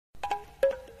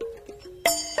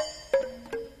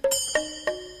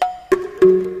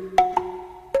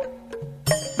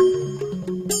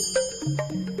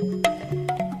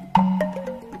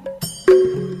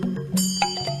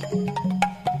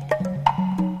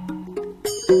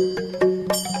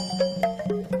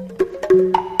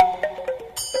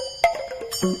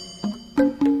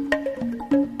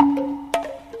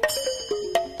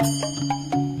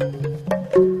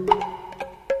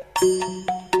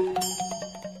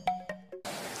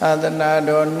သာသနာ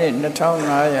တော်နှစ်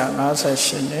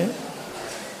2558နှစ်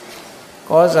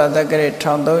ကောဇာတက္ကရာ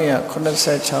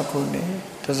1386ခုနှစ်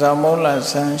တဇောင်မုန်းလ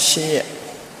ဆန်း8ရက်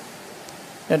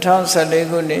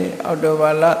2014ခုနှစ်အောက်တိုဘာ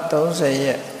လ30ရ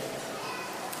က်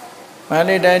မန္တ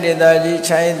လေးတိုင်းဒေသကြီး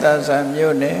ချိုင်းသာဆန်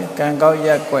မြို့နယ်ကံကောက်ရ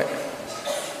ပ်ကွက်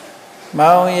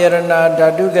မောင်ရဏဓာ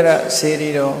တုကရစေရီ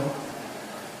တော်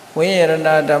ဝိရဏ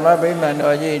ဓမ္မဗိမာန်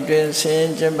တော်ကြီးတွင်ဆ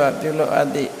င်းကျင်းပပြုလုပ်အပ်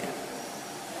သည့်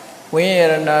ဝိရ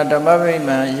ဏဓမ္မဗိ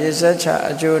မာန်ရေစက်ချ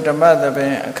အကျိုးဓမ္မသဘ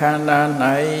င်အခမ်းအနား၌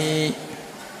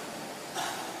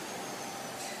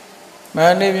မ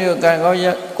န္တလေးမြို့ကံကောက်ရ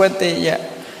ပ်ကွက်တိရပ်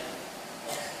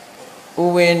ဥ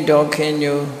ဝင်းတော်ခင်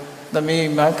ညိုသမီး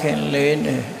မခင်လေး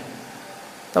နဲ့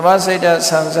သမစိတ်တ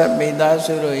ဆံဆက်မိသား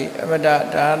စုတို့၏အမတ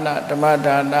ဒါနဓမ္မ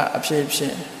ဒါနအဖြစ်ဖြ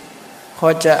င့်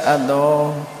ဟောကြားအပ်သော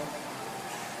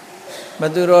မ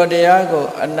သူတော်တရားကို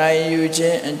အနိုင်ယူခြ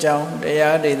င်းအကြောင်းတ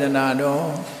ရားဒေသနာတော်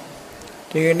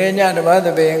ဒီကနေ့ညဓမ္မသ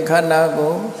ဘင်ခန္ဓာ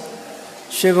ကို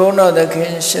ရွှေဘုန်းတော်သခ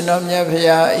င်ရှင်တော်မြတ်ဖ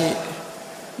ရာ၏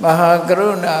မဟာကရု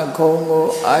ဏာခုံကို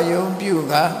အာယုံပြု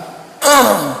ကာ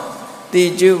တိ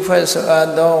ကျုဖတ်ဆိုအပ်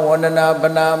သောဝန္ဒနာပ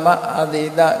နာမအာတိ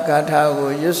တဂါထာ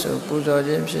ကိုရွတ်ဆိုပူဇော်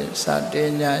ခြင်းဖြင့်စတ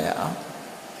င်ကြရအောင်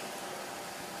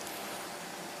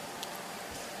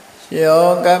ယော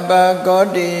ကပ္ပကော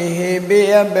တိဟိပိ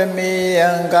ယပမေယံ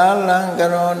ကာလံက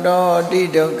ရွန်တောတိ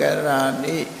ဒုက္ခရာ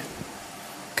နိ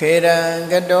ခေရံ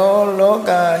ကတောလော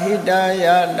ကဟိတယ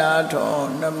နာထော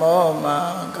နမောမ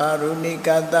ကာရုဏိက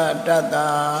တတတ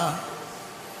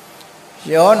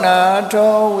ယောနာ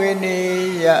ထောဝိနိ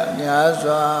ယမြာ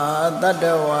စွာတတ္တ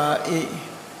ဝါဤ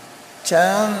ချ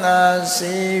မ်းသာ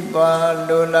စီးပွား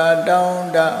လိုလားတောင်း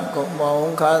တကုန်ပေါ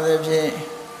င်းခါသဖြင့်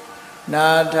နာ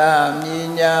ထမြ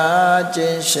ညာခြ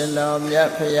င်းရှင်တော်မြတ်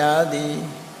ဖရာသည်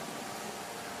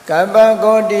ကပ္ပ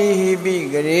ကောတိဟိပိ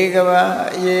ဂရေကဘာ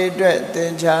အရေးအတွက်သ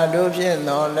င်္ချာတို့ဖြင့်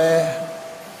တော်လဲ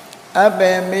အ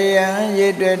ပေမေယံရေ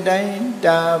အတွက်တိုင်း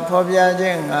တာဖော်ပြခြ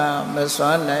င်းငါမစွ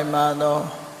မ်းနိုင်ပါသော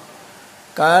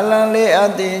ကာလလေးအ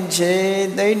သင်ချေ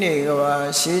သိမ့်နေကဘာ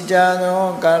ရှိကြသော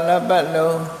ကာလပတ်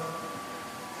လုံး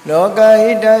လောက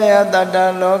ဟိတယတတ္တ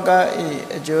လောကဤ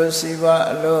အကျိုးစီးပွား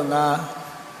အလို့ငါ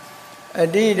အ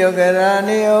တိဒုက္ခရာ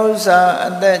နိဥ္စာ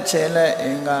အသက်ချေလက်အ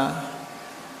င်္ဂါ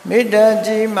မိတ္တ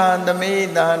ကြီးမှသမိ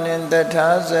တာနှင့်တထာ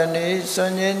ဇနီစွ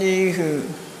န်ခြင်းကြီးဟု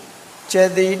ကျ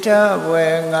တိထဝေ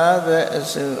50အ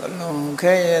စုအလုံး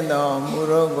ခဲရင်တော်မူ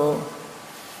ရောကို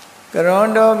ကရွန်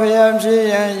တော်ဖျားဖြစ်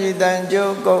ရန်ဤတန်ကြု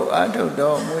တ်ကုတ်အထု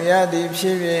တော်မူရသည်ဖြ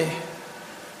စ်၍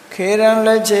ခေရန်လ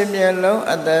က်ချေမျက်လုံး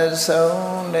အသက်ဆုံး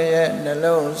ရဲ့နှ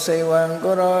လုံးစိတ်ဝံ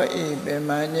ကိုရောဤပင်မ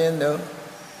ခြင်းတို့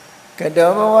က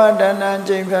တောဘဝတဏ္ဍ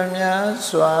ကျိန်ဖျား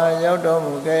စွာရောက်တော်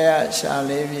မူခဲ့ရရှာ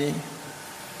လေပြီ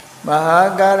မဟာ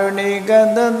ကရုဏီက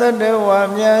တတ္တဝါ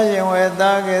မြတ်ရင်ဝေ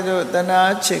သားကဲ့သို့တနာ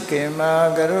ချစ်ခင်မှာ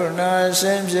ကရုဏာရှ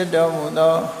င်ဖြစ်တော်မူ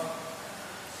သော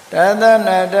တသ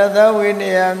နာတသဝိန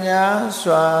ည်းများ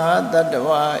စွာတတ္တ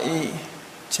ဝါဤ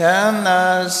ချမ်းသာ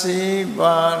စီး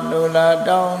ပွားလိုလား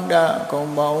တောင်းတကု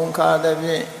န်ပေါင်းခါသဖြ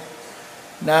င့်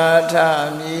နာထ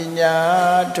မြညာ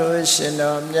ထိုရှင်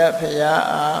တော်မြတ်ဖရာ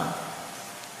အား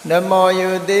နမော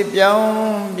ယုတိပြောင်း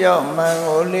ပြော့မှန်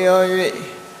ကိုလျော်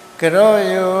၍ကရော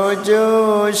ယု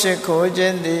ကျိုးရှိခိုးခြ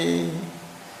င်းသည်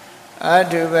အ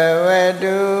ထုဘဝ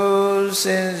တုစ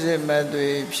င်စစ်မသွေ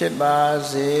ဖြစ်ပါ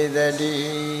စေတ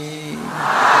ည်း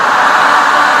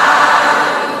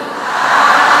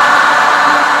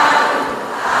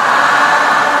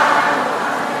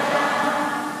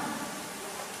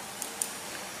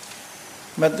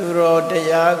မသူတော်တ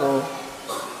ရားကို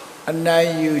အနိုင်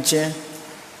ယူခြင်း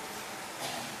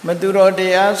မသူတော်တ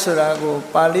ရားဆိုတာကို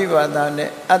ပါဠိဘာသာနဲ့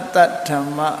အတ္တဓ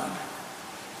မ္မ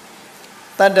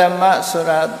တတ္တမဆို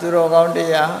တာသူတော်ကောင်းတ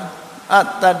ရားအ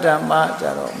တ္တဓမ္မကြ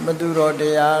တော့မသူတော်တ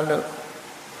ရားလို့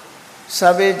စာ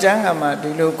ပေကျမ်းဂန်မှာဒီ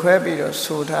လိုခွဲပြီးတော့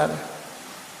ဆိုထားတယ်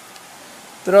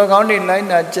သူတော်ကောင်းတွေလိုက်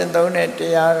နာကျင့်သုံးတဲ့တ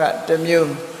ရားကတစ်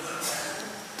မျိုး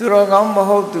သူတော်ကောင်းမ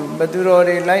ဟုတ်သူမသူတော်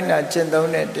တွေလိုက်နာကျင့်သုံး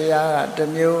တဲ့တရားကတ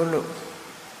စ်မျိုးလို့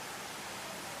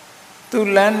သူ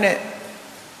လမ်းနဲ့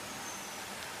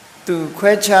သူ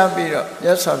ခွဲခြားပြီးတော့မြ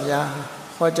တ်စွာဘုရား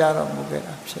ဟောကြားတော်မူခဲ့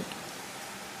တာဖြစ်တယ်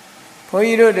။ဘုန်း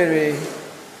ကြီးတို့တွေ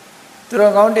သူ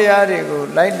တော်ကောင်းတရားတွေကို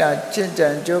လိုက်နာကျင့်ကြံ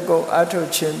ကြိုးကုပ်အားထုတ်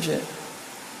ခြင်းဖြင့်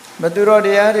မသူတော်တ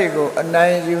ရားတွေကိုအနို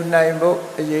င်ယူနိုင်ဖို့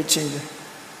အရေးကြီးတယ်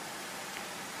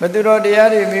။မသူတော်တရား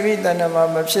တွေမိမိတဏ္ဍာမှာ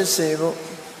မဖြစ်စေဖို့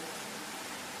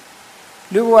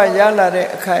လူဘဝရလာတဲ့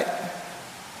အခိုက်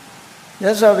မြ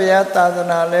တ်စွာဘုရားသာသ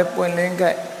နာလဲပွင့်လင်း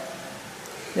ခဲ့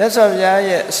မြတ်စွာဘုရား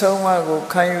ရဲ့အဆုံးအမကို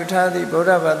ခံယူထားသည့်ဗုဒ္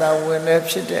ဓဘာသာဝင်လည်း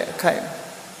ဖြစ်တဲ့အခိုက်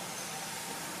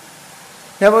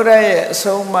မြတ်ဗုဒ္ဓရဲ့အ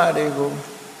ဆုံးအမတွေကို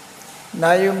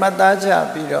နာယူမှတ်သားကြ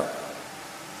ပြီးတော့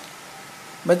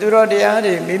မသူတော်တရား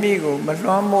တွေမိမိကိုမ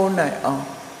လွှမ်းမိုးနိုင်အောင်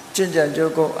ကျင့်ကြံ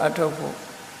ကြိုးကိုအထောက်ဖို့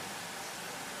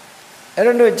အဲ့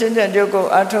လိုကျင့်ကြံကြိုးကို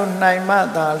အထောက်နိုင်မှ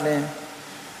သာလျှင်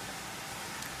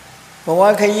ဘဝ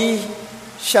ခရီး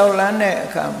ရှောက်လန်းတဲ့အ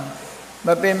ခါမှာမ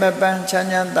ပင်မပန်းချမ်း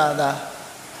ချမ်းသာသာ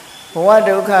ဘဝ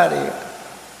ဒုက္ခတွေ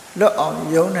လွတ်အောင်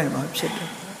ယုံနိုင်မှာဖြစ်တယ်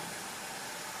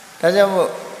ဒါကြောင့်မို့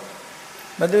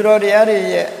မသူတော်တရားတွေ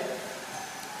ရဲ့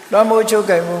လွှမ်းမိုးချုပ်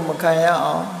ကိုင်မှုမခံရ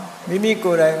အောင်မိမိ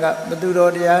ကိုယ်တိုင်ကမသူ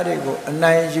တော်တရားတွေကိုအ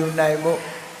နိုင်ယူနိုင်ဖို့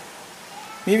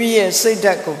မိမိရဲ့စိတ်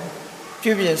ဓာတ်ကို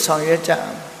ပြုပြင်ဆောင်ရွက်ကြအော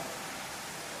င်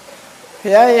ဘု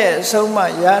ရားရဲ့အဆုံးအမ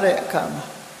ရတဲ့အခါမှာ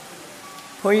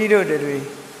ဘုန်းကြီးတို့တွေ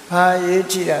ဘာရေး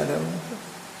ကြည့်တာတော့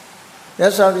မြ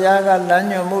တ်စွာဘုရားကလမ်း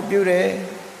ညွှန်မှုပြုတယ်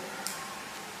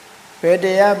ဘယ်တ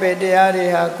ရားတွေ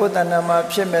ဟာကိုယ်တဏ္ဍာမှာ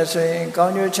ဖြစ်မဲ့ဆိုရင်ကော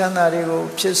င်းကျိုးချမ်းသာတွေကို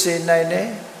ဖြစ်စေနိုင်တယ်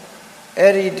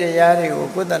အဲ့ဒီတရားတွေကို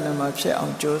ကိုယ်တဏ္ဍာမှာဖြစ်အော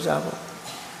င်ကြိုးစားဖို့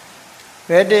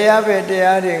ဘယ်တရားတွေ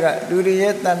ကလူတွေ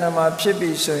ရဲ့တဏ္ဍာမှာဖြစ်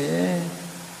ပြီဆိုရင်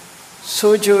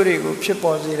ဆိုးကျိုးတွေကိုဖြစ်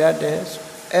ပေါ်စေတတ်တယ်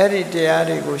အဲ့ဒီတရား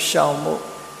တွေကိုရှောင်ဖို့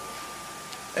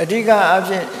အဓိကအ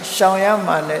ဖြစ်ရှောင်ရ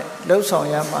မှာနဲ့လှုပ်ဆောင်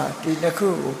ရမှာဒီနှစ်ခု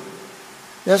ကို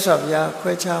မြတ်စွာဘုရား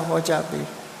ခွဲခြားဟောကြားပြီး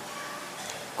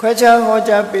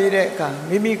တဲ့အခါ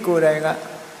မိမိကိုယ်တိုင်က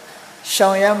ရှော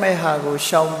င်ရမယ့်ဟာကို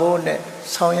ရှောင်ဖို့နဲ့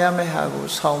ဆောင်ရမယ့်ဟာကို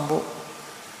ဆောင်ဖို့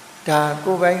ဒါ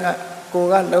ကိုယ်ပိုင်ကကိုယ်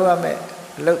ကလုပ်ရမယ့်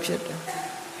အလုပ်ဖြစ်တ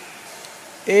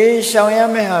ယ်ရှောင်ရ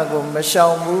မယ့်ဟာကိုမရှော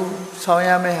င်ဘူးဆောင်ရ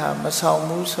မယ့်ဟာမဆောင်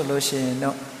ဘူးဆိုလို့ရှိရင်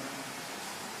တော့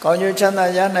ကောင်းကျိုးချမ်းသာ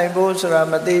ရနိုင်ဖို့ဆိုတာ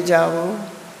မသေးကြဘူး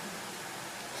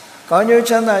ကောင်းကျိုး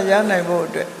ချမ်းသာရနိုင်ဖို့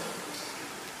အတွက်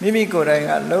မိမိကိုယ်တိုင်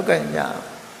ကလုပ်ကြရအောင်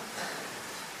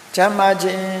ချမ်း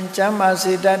သာ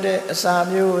စေတတ်တဲ့အစာ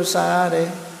မျိုးကိုစားရတယ်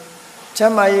ချ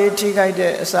မ်းသာရေးထိခိုက်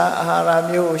တဲ့အစာအာဟာရ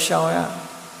မျိုးကိုရှောင်ရ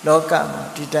လောကမှာ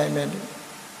ဒီတိုင်းပဲ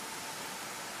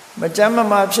မချမ်း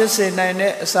သာဖြစ်စေနိုင်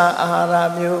တဲ့အစာအာဟာရ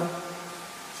မျိုး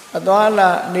အသွားအလာ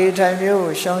အနေထိုင်မျိုး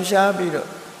ကိုရှောင်ရှားပြီးတော့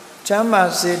ချမ်းသာ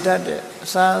စေတတ်တဲ့အ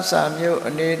စာမျိုး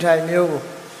အနေထိုင်မျိုးကို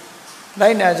လို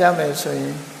က်နာကြမယ်ဆိုရ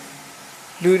င်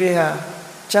လူတွေဟာ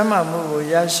ချမ်းသာမှုကို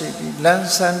ရရှိပြီးလန်း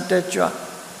ဆန်းတက်ကြွ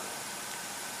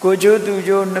ကိုကျိုးသူ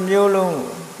ကျိုးနှမျိုးလုံးကို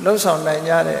လှုပ်ဆောင်နိုင်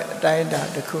ကြတဲ့အတိုင်းအတာ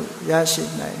တစ်ခုရရှိ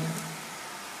နိုင်တယ်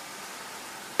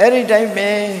အဲ့ဒီတိုင်းပဲ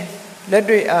လက်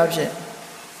တွေ့အားဖြင့်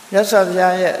မြတ်စွာဘု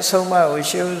ရားရဲ့အဆုံးအမကို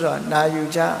ရှေးဥစွာနာယူ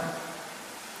ကြ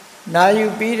နာယူ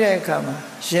ပြီးတဲ့အခါမှာ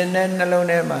ရင်ထဲနှလုံး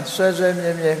ထဲမှာဆွဲ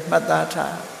မြဲမှတ်သား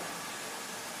ထား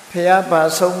ဘုရားပါ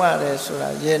ဆုံးမတယ်ဆိုတာ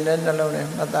ရင်ထဲနှလုံးထဲ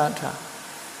မှတ်သား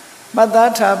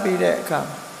ထားပြီးတဲ့အခါ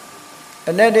မှာ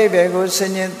အ내ဒိဗ္ဗေကိုဆ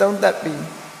င်ញင်သုံးသပ်ပြီး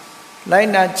လိုက်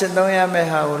နာကျင့်သုံးရမယ့်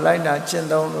ဟာကိုလိုက်နာကျင့်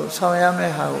သုံးလို့ဆောင်ရမ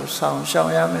ယ့်ဟာကိုဆောင်ရှော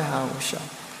င်ရမယ့်ဟာကိုရှောင်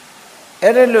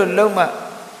အဲ့ဒါလို့လုံးမ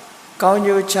ကောင်း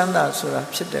ကျိုးချမ်းသာဆိုတာ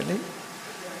ဖြစ်တယ်လေ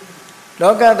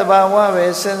လောကသဘာဝပဲ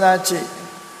စဉ်းစားကြည့်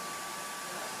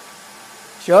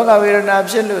ယောဂဝေဒနာ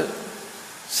ဖြစ်လို့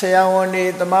ဆရာဝန်တွေ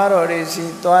သမားတော်တွေစီ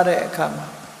သွားတဲ့အခါမှာ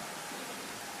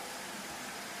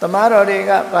သမားတော်တွေ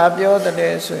ကဘာပြောတ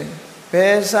ယ်ဆိုရင်ဘ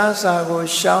ယ်စားကို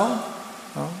ရှောင်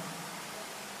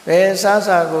ဘယ်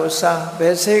စားကိုစားဘ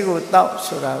ယ်ဆေးကိုတောက်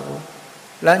ဆိုတာကို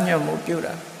လမ်းညွှန်မှုပြု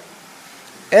တာ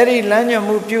အဲ့ဒီလမ်းညွှန်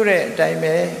မှုပြုတဲ့အတိုင်း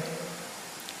ပဲ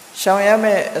ရှောင်ရမ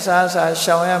ယ့်အစား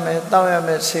ရှောင်ရမယ်တောက်ရမ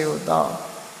ယ်ဆေးကိုတောက်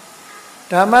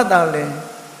ဓမ္မတောင်လင်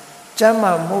ကျမ်း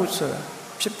မာမှုဆိုတာ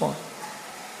ဖြစ်ပေါ်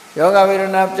ယောဂဝေဒ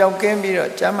နာပျောက်ကင်းပြီး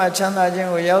တော့ကျမ်းမာချမ်းသာခြင်း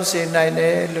ကိုရောက်စေနိုင်တ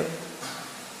ယ်လို့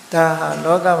ဒါဟာ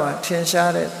လောကမှာထင်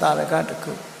ရှားတဲ့သာရကတစ်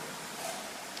ခု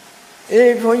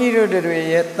ဘုန်းကြီးတို့တွေ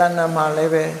ရဲ့တဏ္ဍာမှာလ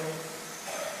ည်းပဲ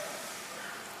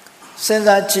စဉ်း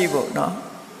စားကြည့်ဖို့နော်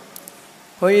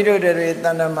ဘုန်းကြီးတို့တွေတ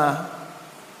ဏ္ဍာမှာ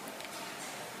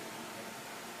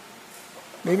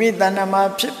မိမိတဏ္ဍာမှာ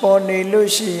ဖြစ်ပေါ်နေလို့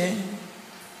ရှိရင်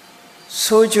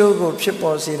ဆိုးကျိုးကိုဖြစ်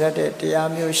ပေါ်စေတတ်တဲ့တရား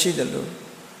မျိုးရှိတယ်လို့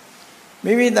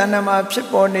မိမိတဏ္ဍာမှာဖြစ်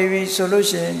ပေါ်နေပြီဆိုလို့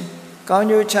ရှိရင်ကောင်း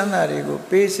ကျိုးချမ်းသာတွေကို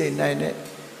ပေးစေနိုင်တဲ့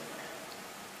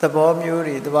သဘောမျိုး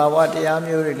တွေသဘာဝတရား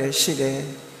မျိုးတွေလည်းရှိတယ်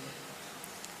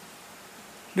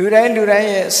လူတိုင်း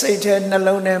ရဲ့စိတ်ထဲနှ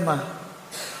လုံးထဲမှာ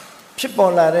ဖြစ်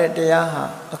ပေါ်လာတဲ့တရားဟာ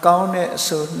အကောင်းနဲ့အ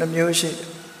ဆိုးနှမျိုးရှိတယ်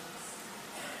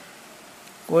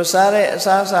ကိုယ်စားတဲ့အ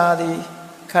စားအစာသည်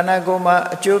ခန္ဓာကိုယ်မှာ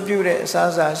အကျိုးပြုတဲ့အစား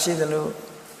အစာရှိသလို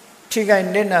ထိခိုက်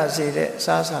နစ်နာစေတဲ့အ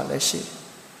စားအစာလည်းရှိ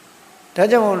တယ်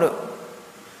ဒါကြောင့်မို့လို့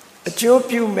အကျိုး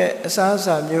ပြုမဲ့အစားအ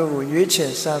စာမျိုးကိုရွေးချ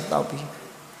ယ်စားတော့ပြီး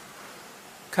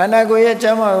ခန္ဓာကိုယ်ရဲ့ကျ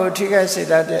န်းမာကိုထိခိုက်စေ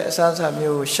တတ်တဲ့အစားအစာ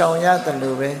မျိုးကိုရှောင်ရတယ်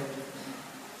လို့ပဲ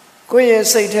ကိုယ့်ရဲ့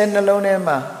စိတ်ထဲနှလုံးထဲ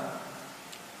မှာ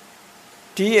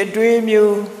ဒီအတွေး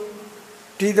မျိုး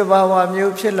ဒီသဘာဝ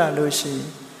မျိုးဖြစ်လာလို့ရှိရင်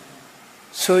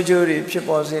ဆိုးကျိုးတွေဖြစ်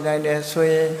ပေါ်စေနိုင်တယ်ဆို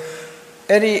ရင်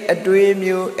အဲ့ဒီအတွေး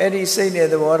မျိုးအဲ့ဒီစိတ်နဲ့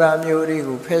သဘောထားမျိုးတွေ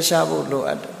ကိုဖယ်ရှားဖို့လို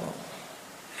အပ်တယ်ပေါ့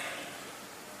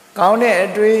ကောင်းတဲ့အ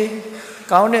တွေ့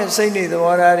ကောင်းတဲ့စိတ်တွေသ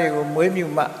ဘောထားတွေကိုမွေးမြူ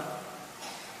မှ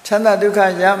ချမ်းသာဒုက္ခ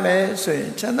ရမယ်ဆိုရ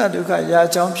င်ချမ်းသာဒုက္ခရ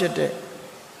ကြောင်းဖြစ်တဲ့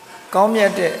ကောင်းမြ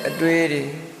တ်တဲ့အတွေ့တွေ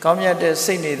ကောင်းမြတ်တဲ့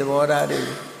စိတ်တွေသဘောထားတွေ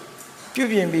ပြု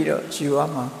ပြင်ပြီးတော့ယူရ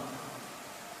မှာ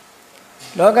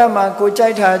လောကမှာကိုကြို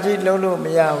က်တာကြီးလုံးလို့မ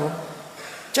ရဘူး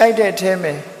ကြိုက်တဲ့ထဲ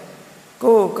မှာ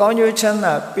ကိုယ်ကောင်းကျိုးချမ်း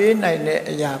သာပေးနိုင်တဲ့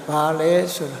အရာဘာလဲ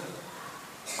ဆိုတာ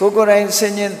ကိုယ်တိုင်ဆ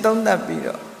င်ញင်သုံးသပ်ပြီး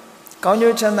တော့ကောင်း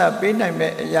ကျိုးချမ်းသာပေးနိုင်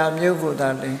မဲ့အရာမျိုးကိုသာ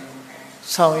လင်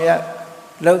ဆောင်ရွက်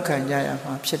လောက်ခံကြရ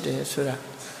မှာဖြစ်တယ်ဆိုတာ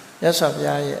မြတ်စွာဘု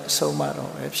ရားရဲ့အဆုံးအမ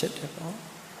တော်ပဲဖြစ်တယ်ပေါ့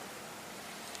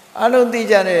အလုံးသိ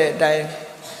ကြတဲ့အတိုင်း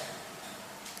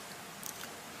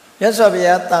မြတ်စွာဘု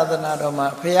ရားသာသနာတော်မှာ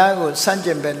ဘုရားကိုဆန့်ကျ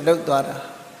င်ဘက်လှုပ်သွားတာ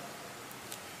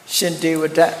ရှင်တေဝ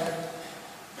ဒတ်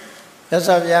မြတ်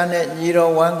စွာဘုရားနဲ့ညီ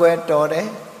တော်ဝမ်းကွဲတော်တယ်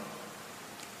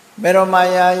မေရမာ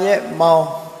ယာရဲ့မောင်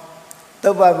သု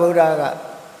ဘဗုဒ္ဓက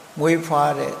မွေး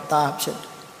ဖွားတဲ့သားဖြစ်တ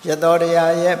ယ်ရသောတ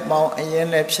ရားရဲ့မောင်အရင်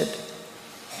လည်းဖြစ်တယ်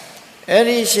အဲ့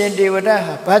ဒီရှင်တေဝဒတ်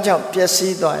ဟာဘာကြောင့်ပျက်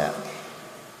စီးသွားရ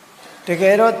တက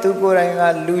ယ်တော့သူကိုယ်တိုင်က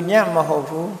လူညံ့မဟုတ်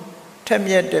ဘူးထက်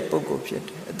မြက်တဲ့ပုဂ္ဂိုလ်ဖြစ်တ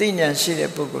ယ်အသိဉာဏ်ရှိ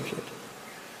တဲ့ပုဂ္ဂိုလ်ဖြစ်တယ်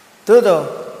သို့တော့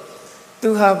သူ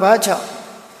ဟာဘာကြောင့်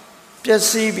ပျက်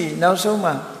စီးပြီးနောက်ဆုံး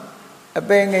မှာအ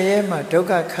ပင်ငရဲမှာဒုက္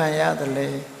ခခံရတယ်လေ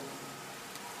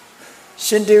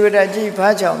ရှင်တေဝဒတ်ကြီးဘာ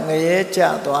ကြောင့်ငရဲကျ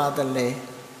သွားတယ်လဲ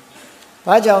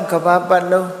ဘာကြောင့်ကဘာပတ်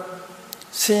လုံး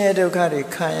ဆင်းရဲဒုက္ခတွေ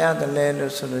ခံရတယ်လဲ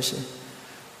လို့ဆိုလို့ရှိရင်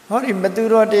ဟောဒီမသူ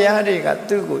တော်တရားတွေက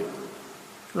သူ့ကို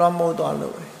လွှမ်းမိုးသွား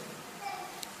လို့ပဲ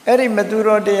အဲ့ဒီမသူ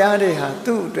တော်တရားတွေဟာ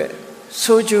သူ့အတွက်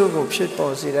ဆိုးကျိုးကိုဖြစ်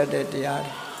ပေါ်စေတတ်တဲ့တရား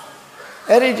တွေ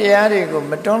အဲ့ဒီတရားတွေကို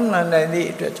မတွန်းလှန်နိုင်သည့်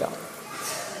အတွက်ကြောင့်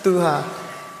သူဟာ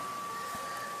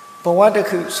ဘဝတစ်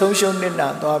ခုဆုံးရှုံးနေတာ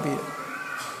သွားပြီး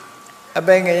အပ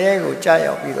င်ငရဲကိုကြာ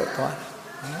ရောက်ပြီးတော့သွားတယ်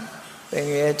နော်ပင်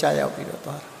ငရဲကြာရောက်ပြီးတော့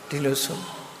သွားတယ်ဒီလိုဆို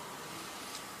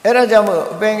အဲ့ဒါကြောင့်မို့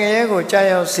အပင်ငရဲကိုကြာ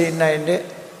ရောက်စေနိုင်တဲ့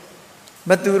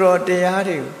မသူတော်တရား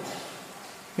တွေကို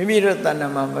မိမိတို့တဏ္ဍာ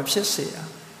မှာမဖြစ်စေရ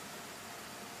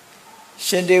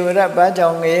ရှင်တေဝရဘာကြော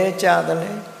င့်ငရဲကြာတယ်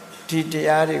လဲဒီတ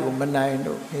ရားတွေကိုမနိုင်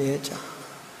လို့ငရဲကြာ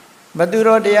မသူ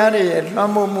တော်တရားတွေရဲ့လွှ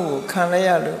မ်းမိုးမှုကိုခံလဲရ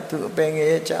လို့သူအပင်င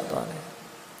ရဲကြာသွားတယ်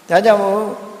ဒါကြောင့်မို့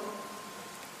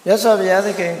ရသော်ဘုရားသ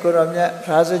ခင်ကိုရောမြတ်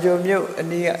ရာဇဂိုမြို့အ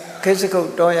နီးကခိစကုတ်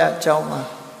တောရကျောင်းမှာ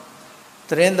သ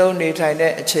ရင်သုံးနေထိုင်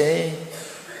တဲ့အချိန်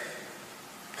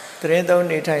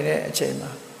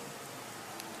မှာ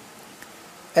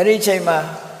အဲ့ဒီအချိန်မှာ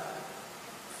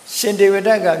ရှင်တေဝဒ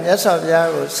တ်ကမြတ်စွာဘုရား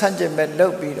ကိုဆန့်ကျင်မဲ့လှု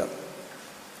ပ်ပြီးတော့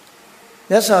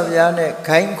မြတ်စွာဘုရားနဲ့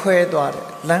ဂိုင်းခွဲသွားတယ်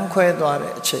လမ်းခွဲသွား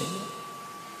တဲ့အချိန်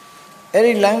အဲ့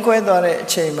ဒီလမ်းခွဲသွားတဲ့အ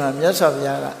ချိန်မှာမြတ်စွာဘု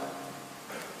ရားကယ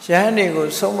ဟန်တွေကို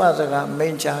ဆုံးမစကားမိ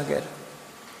န့်ကြားခဲ့တယ်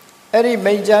အဲ့ဒီ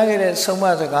မိန့်ကြားခဲ့တဲ့ဆုံးမ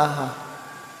စကားဟာ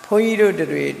ဘုန်းကြီးတို့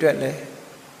တွေအတွက်လည်း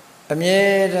အမြဲ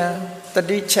တမ်းတ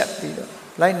တိချက်ပြီးတော့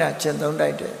လိုက်နာကျင့်သုံးတို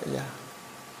က်တဲ့အရာ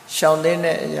ရှောင်သိ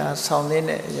တဲ့အရာဆောင်သိ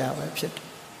တဲ့အရာပဲဖြစ်တ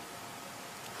ယ်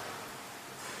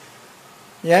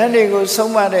ယဟန်တွေကို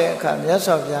ဆုံးမတဲ့အခါမြတ်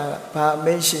စွာဘုရားကဘာအ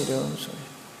မိန့်ရှိတုံးဆိုရင်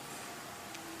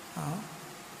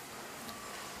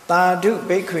သာဓု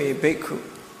ဘိက္ခွေဘိက္ခု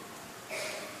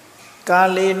ကာ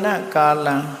လေနကာ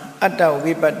လံအတ္တ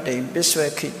ဝိပတ္တိပစ္စဝ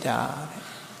ခိတာ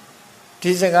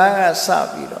ဒီစကားကစ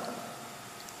ပြီးတော့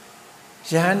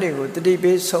ယဟန်တွေကိုတတိ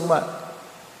ပေးဆုံးမ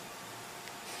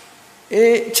အ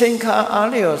ချိန်ခါအား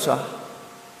လျော်စွာ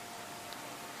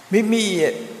မိမိ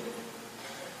ရဲ့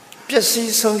ပျက်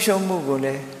စီးဆုံးရှုံးမှုကိုလ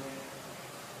ည်း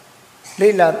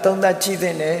လေ့လာသုံးသပ်ကြည့်သ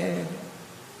င့်တယ်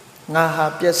ငါဟာ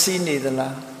ပျက်စီးနေသ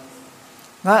လား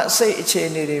ငါအစိတ်အခြေ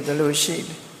အနေတွေဘယ်လိုရှိ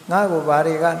လဲငါ့ကိုဘာ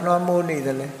တွေကလွှမ်းမိုးနေသ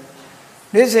လဲ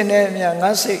နေ့စဉ်နဲ့အမျှငါ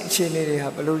စိတ်အခြေအနေတွေဟာ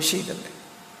ဘယ်လိုရှိသလဲ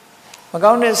မ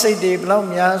ကောင်းတဲ့စိတ်တွေဘလောက်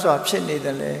များစွာဖြစ်နေသ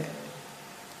လဲ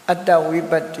အတ္တဝိ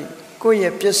ပတ္တိကိုယ့်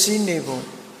ရဲ့ပျက်စီးနေပုံ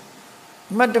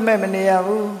မတ်တမဲ့မနေရ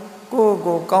ဘူးကိုယ့်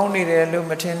ကိုကောင်းနေတယ်လို့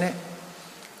မထင်နဲ့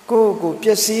ကိုယ့်ကိုပျ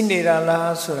က်စီးနေတာ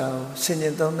လားဆိုတာကိုဆင်ခြ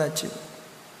င်သုံးသပ်ကြည့်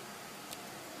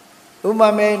ဥပမာ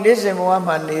နေ့စဉ်ဘဝ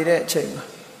မှာနေတဲ့အချိန်မှာ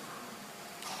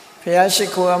ဘုရားရှိ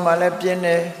ခိုးရမှလည်းပြင်းတ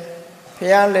ယ်ဘု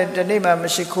ရားလည်းတနေ့မှမ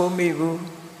ရှိခိုးမိဘူး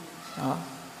နော်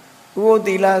ဥပ္ပ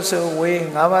သီလဆိုဝေး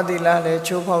၅ပါးသီလလည်း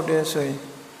ချိုးဖောက်တယ်ဆိုရင်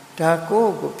ဒါကို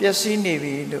ယ့်ကိုပျက်စီးနေ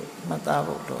ပြီလို့မှတ်သား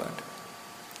ဖို့လိုတယ်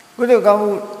ကုသိုလ်ကောင်း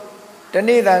မှုတ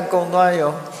နေ့သာကုန်သွား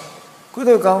ရောကု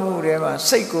သိုလ်ကောင်းမှုတွေမှာ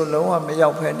စိတ်ကိုလုံးဝမရော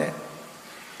က်ဖက်နဲ့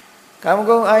ကာမ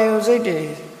ဂုဏ်အာယုစိတ်တွေ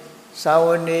စာဝ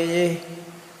နေရေး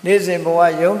နေ့စဉ်ဘဝ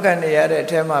ရုန်းကန်နေရတဲ့အ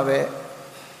ထက်မှာပဲ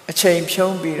အချိန်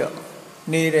ဖြုံးပြီးတော့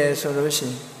နေတယ်ဆိုလို့ရှိ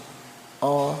ရ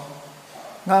င်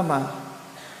ငါမှ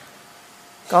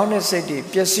ကောင်းတဲ့စိတ်တွေ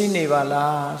ပျက်စီးနေပါ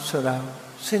လားဆိုတာ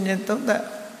ဆင်ញင်သုံးသပ်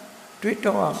တွေး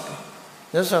တောအောင်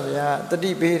မြတ်စွာဘုရားတ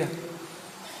တိပေးတာ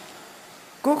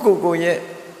ကိုယ့်ရဲ့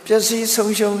ပျက်စီး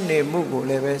ဆုံးရှုံးနေမှုကို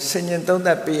လည်းပဲဆင်ញင်သုံးသ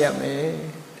ပ်ပေးရမယ်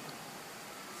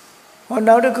ဟော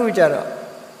နောက်တစ်ခုကြတော့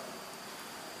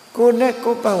ကိုယ်နဲ့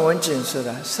ကိုယ်ပတ်ဝန်းကျင်ဆို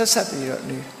တာဆက်ဆက်ပြီးတော့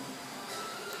နေ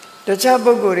တခြား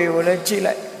ပုဂ္ဂိုလ်တွေကိုလည်းကြည့်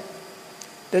လိုက်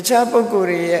တခြားပုဂ္ဂိုလ်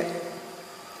တွေရဲ့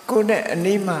ကိုယ်နဲ့အ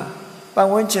နီးမှာပတ်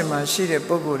ဝန်းကျင်မှာရှိတဲ့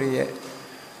ပုဂ္ဂိုလ်တွေရဲ့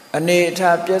အနေအ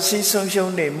ထားပျက်စီးဆုံး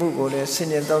ရှုံးနေမှုကိုလည်းဆင်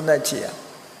ញင်သုံးသပ်ကြည့်ရ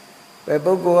ဘယ်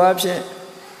ပုဂ္ဂိုလ်အဖြစ်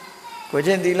ကိုချ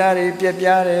င်းသီလတွေပြက်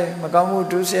ပြားတယ်မကောင်းမှု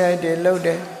ဒုစရိုက်တွေလုပ်တ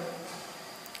ယ်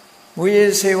မူရ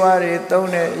ည်ဆေးဝါးတွေသုံး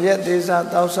တယ်ရက်သေးစား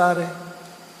တောက်စားတယ်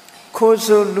ခိုး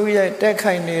ဆိုလူရိုက်တက်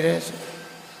ခိုင်နေတယ်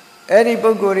အဲ့ဒီပု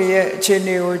ဂ္ဂိုလ်ရဲ့အခြေအ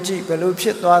နေကိုကြည့်ဘယ်လိုဖြ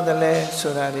စ်သွားသလဲ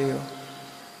ဆိုတာတွေကို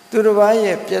သူတစ်ပါး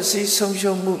ရဲ့ပျက်စီးဆုံး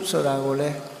ရှုံးမှုဆိုတာကိုလ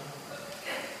ည်း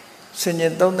ဆင်ញ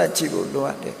င်သုံးသပ်ကြည့်ဖို့လို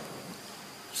အပ်တယ်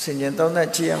ဆင်ញင်သုံးသပ်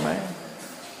ကြည့်ရမယ်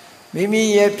မိမိ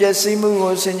ရဲ့ပျက်စီးမှု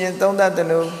ကိုဆင်ញင်သုံးသပ်တယ်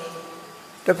လို့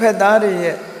တစ်ဖက်သားတွေ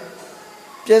ရဲ့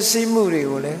ပျက်စီးမှုတွေ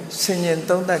ကိုလည်းဆင်ញင်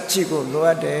သုံးသပ်ကြည့်ဖို့လို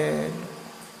အပ်တယ်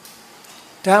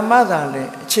ဓမ္မသာလ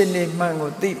ည်းအခြေအနေမှန်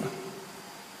ကိုသိမှာ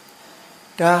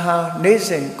ဒါဟာနေ့စ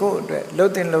ဉ်ကိုယ့်အတွက်လှု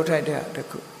ပ်တင်လှုပ်ထိုက်တဲ့တ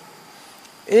ခု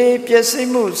ပျက်စီး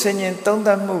မှုဆင်ញင်သုံးသ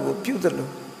ပ်မှုကိုပြုသလို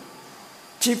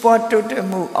ကြီးပွားတိုးတက်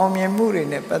မှုအောင်မြင်မှုတွေ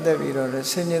နဲ့ပတ်သက်ပြီးတော့လည်း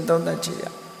ဆင်ញင်သုံးသပ်ကြည့်ရ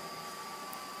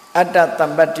အတ္တတ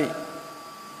မ္ပတ္တိ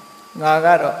ငါက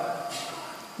တော့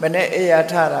မနေ့အေယာ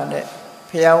ထတာနဲ့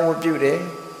ဖျားဝပြုတယ်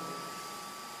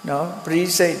နော်ပရိ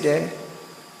စိတ်တယ်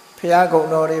ဖျားကုံ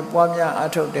တော်တွေပွားများ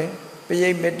အားထုတ်တယ်ပရိ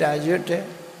မေတ္တာရွတ်တယ်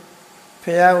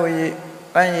ဖျားဝေ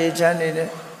ပန်းရည်ချမ်းနေတဲ့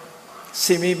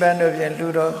စီမီပန်းတို့ဖြင့်လှူ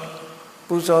တော်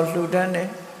ပူဇော်လှူဒန်းတယ်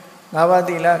ငါးပါး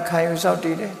သီလခံယူစောင့်တ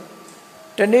ည်တယ်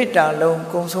တနေ့တာလုံး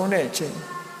ကုံဆုံးတဲ့အချိန်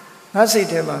ငါစိတ်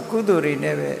ထဲမှာကုသိုလ်တွေ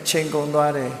နဲ့ပဲအချိန်ကုန်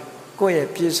သွားတယ်ကိုယ့်ရဲ့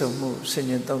ပြည့်စုံမှုဆင်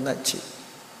ញင်သုံးသပ်ကြည့်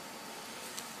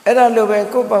အဲ့ဒါလိုပဲ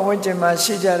ကိုယ့်ပတ်ဝန်းကျင်မှာ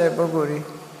ရှိကြတဲ့ပုဂ္ဂိုလ်တွေ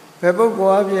ဘယ်ပုဂ္ဂို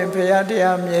လ်အပြင်ဖရာတ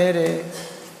ရားမြဲတယ်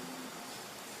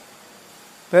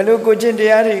ဘယ်လိုကိုကျင့်တ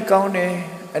ရားတွေကောင်းတယ်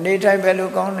အနေတိုင်းဘယ်လို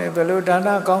ကောင်းတယ်ဘယ်လိုဒါန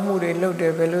ကောင်းမှုတွေလုပ်တ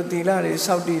ယ်ဘယ်လိုသီလတွေ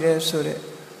စောင့်တည်တယ်ဆိုတဲ့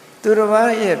သူတစ်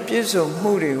ပါးရဲ့ပြည့်စုံ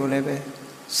မှုတွေကိုလည်းပဲ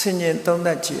ဆင်ញင်သုံးသ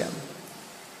ပ်ကြည့်ရမယ်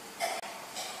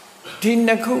ဒီ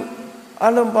နှစ်ခုအ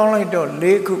လုံးပေါင်းလိုက်တော့၄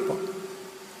ခုပေါ့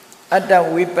အတ္တ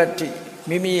ဝိပတ္တိ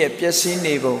မိမိရဲ့ပျက်စီး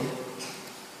နေပုံ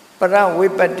ပရဝိ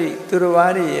ပတ္တိသူတစ်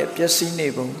ပါးရဲ့ပျက်စီးနေ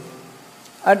ပုံ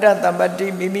အတ္တတမ္ပတ္တိ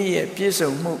မိမိရဲ့ပြည့်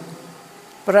စုံမှု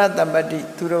ပရတမ္ပတ္တိ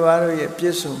သူတစ်ပါးရဲ့ပြ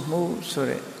ည့်စုံမှုဆို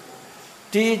တဲ့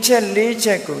ဒီအချက်၄ချ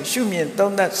က်ကိုရှုမြင်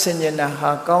သုံးသပ်ဆင်ញင်တာ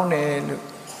ဟာကောင်းတယ်လို့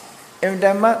အင်တ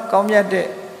မကောင်းမြတ်တဲ့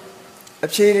အ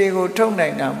ဖြေတွေကိုထုတ်နို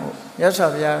င်တာမို့မြတ်စွာ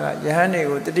ဘုရားကယဟန်တွေ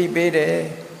ကိုတတိပေးတယ်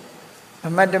အ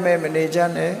မတ်တမဲ့မနေကြ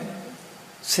နဲ့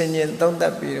ဆင်ញင်သုံးသ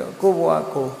ပ်ပြီးတော့ကိုယ့်ဘဝ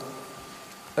ကို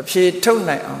အဖြေထုတ်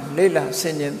နိုင်အောင်လေ့လာဆ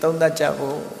င်ញင်သုံးသပ်ကြ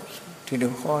ဖို့ဒီ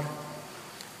လိုဟောတယ်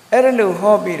အဲ့ဒါလို့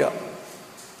ဟောပြီးတော့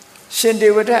ရှင်တေ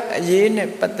ဝဒအရေးနဲ့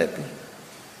ပတ်သက်ပြီး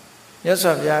မြတ်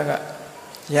စွာဘုရားက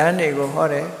ယဟန်တွေကိုဟော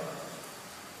တယ်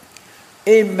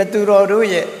မသူတော်တို့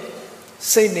ရဲ့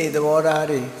စိတ်နေသဘောထား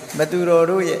တွေမသူတော်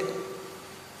တို့ရဲ့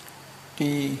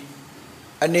ဒီ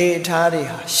အနေအထားတွေ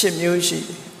ဟာ၈မျိုးရှိ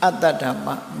အတ္တဓမ္မ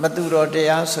မသူတော်တ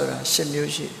ရားဆိုတာ၈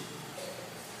မျိုးရှိ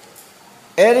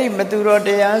အဲ့ဒီမသူတော်တ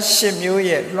ရား၈မျိုး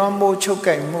ရဲ့လွှမ်းမိုးချုပ်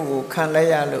ကိုင်မှုကိုခံလိုက်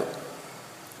ရလို့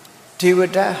ဒေဝ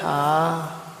ဒတ်ဟာ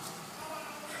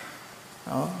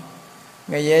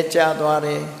ငရဲကြသွားတ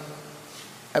ယ်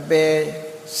အပေ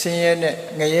ဆင်းရဲနဲ့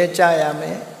ငရဲကြရမ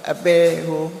ယ်အပေ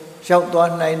ဟိုရောက်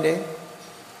သွားနိုင်တယ်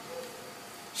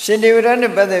ရှင်ဒေဝဒတ်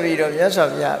နဲ့ပတ်သက်ပြီးတော့မြတ်စွာ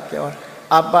ဘုရားပြောတာ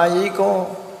အပါယိကော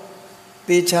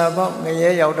တေချာပေါက်ငရဲ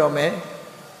ရောက်တော့မယ်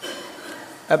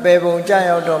အပေပုံကြ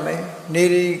ရောက်တော့မယ်နေ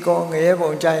ရီကောငရဲ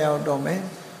ပုံကြရောက်တော့မယ်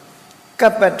က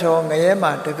ပ္ပထောငရဲ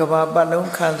မှာတကဘာပတ်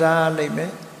လုံးခံစားလိမ့်မ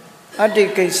ယ်အတ္တိ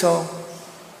ကိစ္ဆော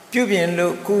ပြုပြင်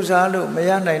လို့ကုစားလို့မ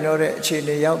ရနိုင်တော့တဲ့အခြေအ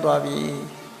နေရောက်သွားပြီ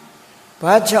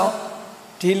ဘာကြောင့်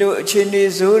ဒီလိုအခြေအနေ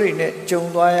ဆိုးတွေနဲ့ကြုံ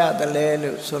သွားရတယ်လဲ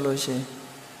လို့ဆိုလို့ရှိရင်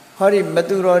ဟောဒီမ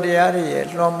သူတော်တရားတွေရဲ့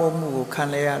လွှမ်းမိုးမှုကိုခံ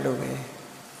လဲရလို့ပဲ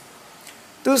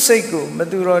သူစိတ်ကိုမ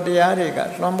သူတော်တရားတွေက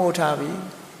လွှမ်းမိုးထားပြီ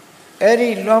အဲ့ဒီ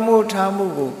လွှမ်းမိုးထားမှု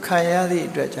ကိုခံရသည့်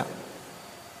အတွက်ကြောင့်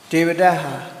ဒေဝဒတ်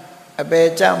ဟာအပေ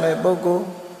ကြမဲ့ပုဂ္ဂိုလ်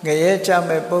ငရဲကြ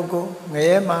မဲ့ပုဂ္ဂိုလ်င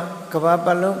ရဲမှာကဘာပ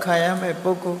လုံးခံရမဲ့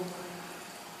ပုဂ္ဂိုလ်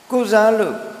ကုစား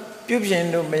လို့ပြုပြင်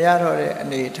လို့မရတော့တဲ့အ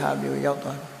နေအထားမျိုးရောက်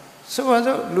သွားတယ်ဆိုပါ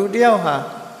စို့လူတယောက်ဟာ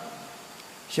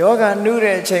ယောဂနု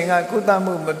တဲ့အချိန်ကကုသ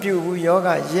မှုမပြုဘူးယောဂ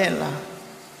ရင့်လာ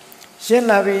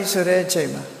ပြီဆိုတဲ့အချိန်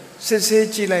မှာစစ်ဆေး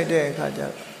ကြည့်လိုက်တဲ့အခါကျ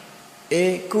တော့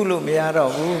ကုလို့မရ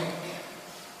တော့ဘူး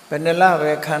ဘယ်နှလ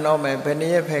ပဲခံတော့မယ်ဘယ်နှ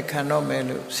စ်ရက်ပဲခံတော့မယ်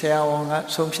လို့ဆရာဝန်က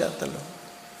ဆုံးဖြတ်တယ်လို့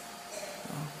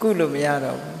ကုလို့မရ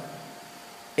တော့ဘူး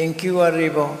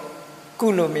incurable ကု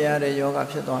လို့မရတဲ့ယောဂ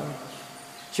ဖြစ်သွားပြီ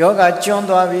ယောဂကျွန်း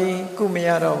သွားပြီကုမရ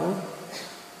တော့ဘူး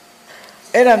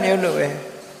အဲ့ဒါမျိုးလို့ပဲ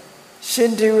ရှ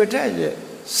င်ဒေဝဒတ်ရဲ့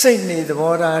စိတ်နေသ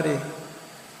ဘောထားတွေ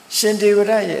ရှင်ဒေဝ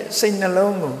ဒတ်ရဲ့စိတ်နှ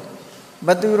လုံးကိုမ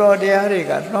သူတော်တရားတွေ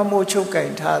ကလွှမ်းမိုးချုပ်က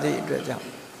င်ထားသည့်အတွက်ကြောင့်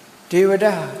ဒေဝဒ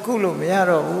တ်ကုလို့မရ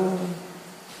တော့ဘူး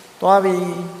သွားပြီ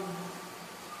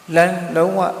လမ်း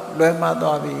လုံးဝလွဲမှား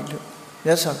သွားပြီလို့မြ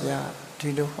တ်စွာဘုရားဒီ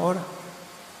လိုဟောတာ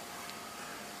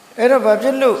အဲ့တော့ဘာဖြ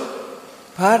စ်လို့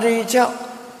ဘာတွေကြောင့်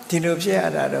ဒီလိုဖြစ်ရ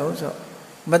တာတော့ဆို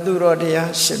မသူတော်တရား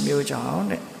10မျိုးကြောင့်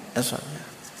တဲ့မြတ်စွာဘုရား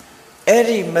အဲ့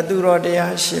ဒီမသူတော်တ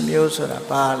ရား10မျိုးဆိုတာ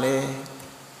ဘာလဲ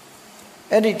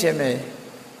အဲ့ဒီတည်းမဲ့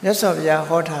မြတ်စွာဘုရား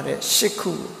ဟောထားတဲ့10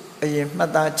ခုအရင်မှ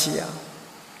တ်သားကြည့်အောင်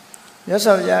မြတ်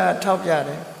စွာဘုရားထောက်ပြတ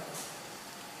ယ်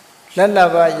လက်လ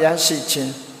ဘရရှိခြ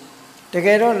င်းတက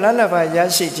ယ်တော့လက်လဘရ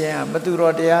ရှိခြင်းဟာမသူ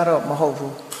တော်တရားတော့မဟုတ်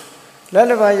ဘူးလက်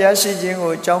လဘရရှိခြင်း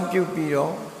ကိုအကြောင်းပြုပြီး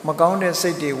တော့မကောင်းတဲ့စိ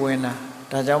တ်တွေဝင်လာ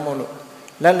ဒါကြောင့်မို့လို့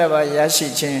လက်လဘရရှိ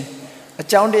ခြင်းအ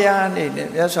ကြောင်းတရားအနေနဲ့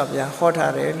မြတ်စွာဘုရားဟော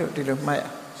ထားတယ်လို့ဒီလိုမှတ်ရ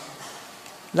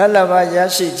လက်လဘရ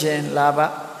ရှိခြင်းလာဘ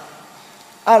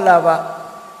အလာဘ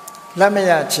လက်မ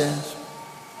ရခြင်း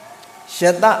ယ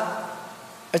တ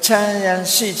အချမ်းရံ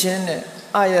ရှိခြင်းနဲ့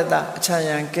အယတအချမ်း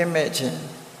ရံကင်းမဲ့ခြင်း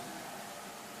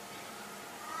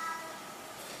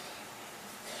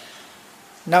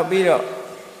နောက်ပြီးတော့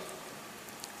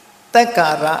တက်ကာ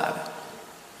ရ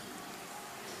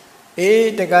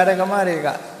တရားဓမ္မတွေက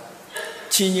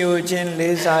ချီညိုခြင်း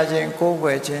လေးစားခြင်းကိုးကွ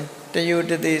ယ်ခြင်းတယု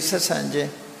တတိဆက်ဆံခြ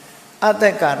င်းအသ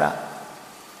က်ကာရ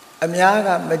အများက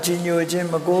မချီညိုခြင်း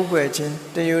မကိုးကွယ်ခြင်း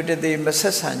တယုတတိမဆ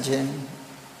က်ဆံခြင်း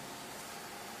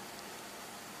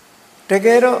တက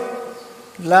ယ်တော့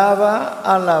လာဘ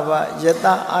အလာဘယတ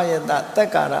အယတတက်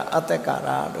ကာရအသက်ကာရ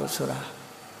လို့ဆိုတာ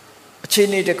အခြေ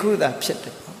အနေတစ်ခုသာဖြစ်တ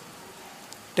ယ်ပေါ့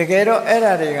တကယ်တော့အဲ့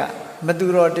ဓာတွေကမသူ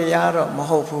တော်တရားတော့မ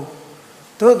ဟုတ်ဘူး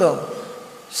သို့တော့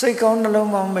စိတ်ကောင်းနှ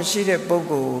လုံးကောင်းမရှိတဲ့ပုဂ္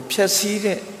ဂိုလ်ကိုဖျက်ဆီး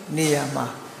တဲ့နေရာမှာ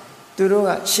သူတို့က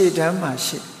ရှေ့တန်းမှာ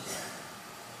ရှိ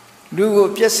လူကို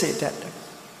ပြည့်စေတတ်တယ်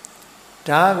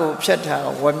ဓာတ်ကိုဖြတ်တာ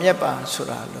ဝမျက်ပါဆို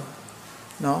တာလို့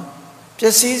နော်ပျ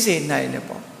က်စီးစေနိုင်တယ်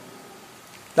ပေါ့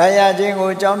လာရခြင်းကို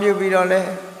အကြောင်းပြုပြီးတော့လဲ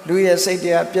လူရဲ့စိတ်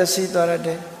တွေကပျက်စီးသွားတ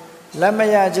ယ်လက်မ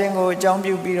ရခြင်းကိုအကြောင်း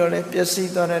ပြုပြီးတော့လဲပျက်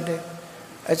စီးသွားတယ်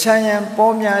အချမ်းရံ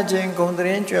ပေါ်များခြင်းဂုဏ်သတ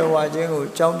င်းကြွယ်ဝခြင်းကို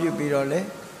အကြောင်းပြုပြီးတော့လဲ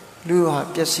လူဟာ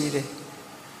ပျက်စီးတယ်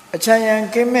အချမ်းရံ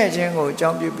ကင်းမဲ့ခြင်းကိုအကြော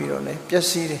င်းပြုပြီးတော့လဲပျက်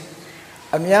စီးတယ်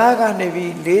အများကနေ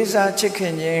ပြီးလေးစားချစ်ခ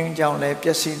င်ခြင်းကြောင့်လည်းပျ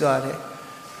က်စီးသွားတယ်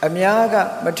အများက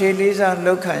မထေလေးစား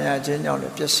လောက်ခံရခြင်းကြောင့်လ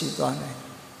ည်းပျက်စီးသွားတယ်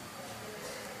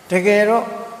တကယ်တော့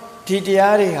ဒီတ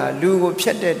ရားတွေဟာလူကိုဖျ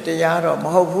က်တဲ့တရားတော့မ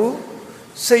ဟုတ်ဘူး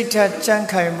စိတ်ထက်ကြံ့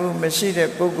ခိုင်မှုမရှိတဲ့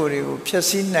ပုဂ္ဂိုလ်တွေကိုဖျက်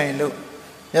ဆီးနိုင်လို့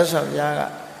မြတ်စွာဘုရားက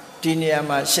ဒီနေရာ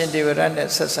မှာရှင်ဒေဝရတ်နဲ့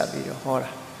ဆက်ဆက်ပြီးတော့ဟော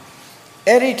တာ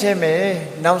အဲ့ဒီထဲမှာ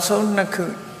နောက်ဆုံးနှစ်ခု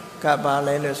ကဘာ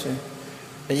လဲလို့ဆိုရင်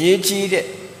အရေးကြီးတဲ့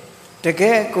တက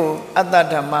ယ်ကိုအတ္တ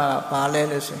ဓမ္မကဘာလဲ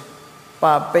လို့ဆိုရင်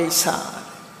ပါပိစ္ဆ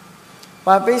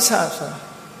ပါပိစ္ဆဆိုတာ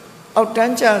အောက်တ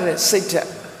န်းကြတဲ့စိတ်ဓာ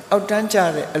တ်အောက်တန်းကြ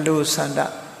တဲ့အလိုဆန္ဒ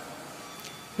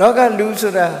လောကလူ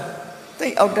ဆိုတာသိ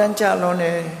အောက်တန်းကြလွန်တ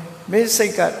ယ်မိစိ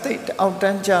တ်ကသိအောက်တ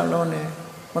န်းကြလွန်တယ်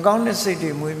မကောင်းတဲ့စိတ်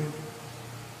တွေမွေးပြီ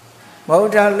မဟု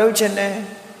တ်တာလှုပ်ချင်တယ်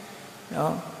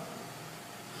နော်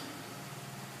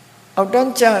အောက်တ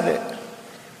န်းကြတဲ့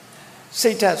စိ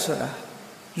တ်ဓာတ်ဆိုတာ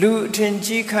လူအထင်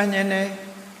ကြီးခံခြင်းနဲ့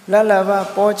လလဘ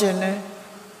ပေါ်ခြင်းနဲ့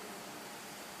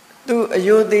သူအ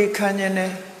ယုသေးခံခြင်း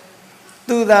နဲ့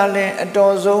သူသာလင်အ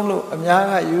တော်ဆုံးလို့အများ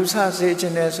ကယူဆစေခြ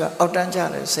င်းနဲ့ဆိုတာအောက်တန်းကြ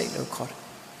တဲ့စိတ်လို့ခေါ်တယ်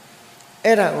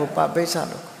အဲ့ဒါကိုပါပိစ္ဆ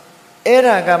လို့အဲ့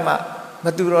ဒါကမှမ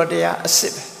သူတော်တရားအစ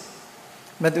စ်ပဲ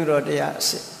မသူတော်တရားအ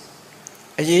စစ်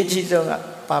အရေးကြီးဆုံးက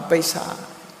ပါပိစ္ဆ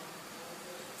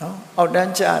နော်အောက်တ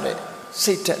န်းကြတဲ့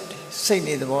စိတ်ဓာတ်စိတ်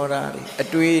နေသဘောထားတွေအ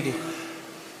တွေးတွေ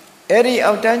အဲ့ဒီ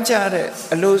အောက်တန်းကြတဲ့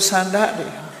အလိုဆန္ဒတွေ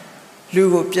လူ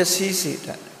ကိုပျက်စီးစေတ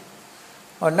တ်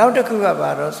ဟောနောက်တစ်ခုကဘာ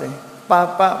တော့ဆိုရင်ပါ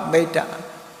ပမိတ္တ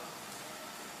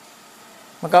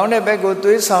မကောင်းတဲ့ဘက်ကို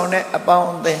သွေးဆောင်တဲ့အပေါင်း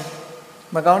အသင်း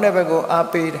မကောင်းတဲ့ဘက်ကိုအား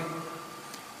ပေးတယ်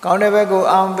ကောင်းတဲ့ဘက်ကို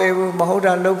အားမပေးဘူးမဟုတ်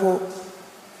တာလုပ်ဖို့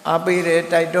အားပေးတယ်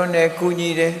တိုက်တွန်းတယ်ကူညီ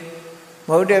တယ်မ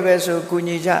ဟုတ်တဲ့ဘက်ဆိုကူ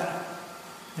ညီကြ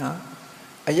နော်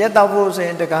အရက်တောက်ဖို့ဆိုရ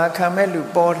င်တကားခံမဲ့လူ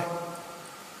ပေါ်တယ်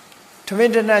ထမ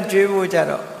င်းတနတ်ကျွေးဖို့ကြ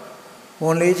တော့ဝ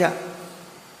န်လေးကြ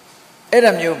အဲ့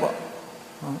ဒါမျိုးပေါ့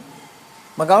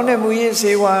မကောင်းတဲ့မူရင်း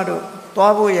ဆေးဝါးတို့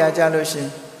သွားဖို့ရကြလို့ရှင်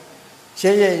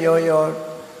ရဲရဲရော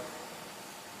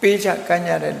ပေးချကမ်း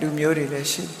ကြတဲ့လူမျိုးတွေလည်း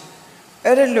ရှိ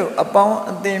အဲ့ဒါလို့အပေါင်း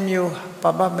အသင်းမျိုးပ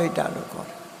ပမိတ်တာလို့ခေါ်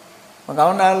တယ်မကော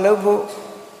င်းတာလုပ်ဖို့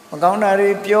မကောင်းတာတွေ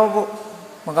ပြောဖို့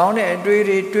မကောင်းတဲ့အတွေး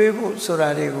တွေတွေးဖို့ဆိုတာ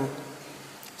တွေကို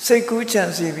စိတ်ကူးချ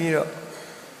မ်းစီပြီးတော့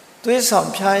သွေးဆောင်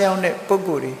ဖျားယောင်းတဲ့ပုဂ္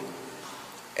ဂိုလ်တွေ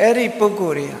အဲ့ဒီပုဂ္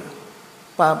ဂိုလ်တွေ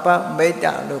ဟာပါပမိတ်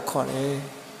တာလို့ခေါ်တယ်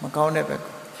မကောင်းတဲ့ဘက်က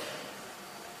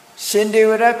ရှင်ဒေ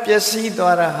ဝရပျက်စီး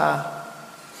သွားတာဟာ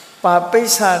ပါပိ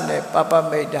ဿနဲ့ပပ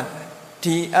မိတ်တာ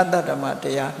ဒီအတ္တဓမ္မတ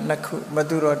ရားနှစ်ခုမ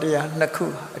သူတော်တရားနှစ်ခု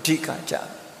အဓိကကြ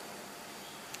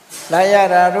လာရ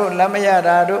တာတို့လက်မရ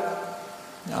တာတို့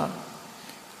နော်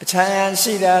အချမ်းရ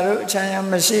ရှိတာတို့အချမ်းရ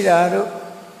မရှိတာတို့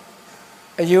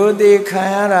အယိုသေးခံ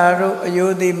ရတာတို့အယို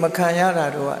သေးမခံရတာ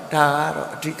တို့ကဒါကတော့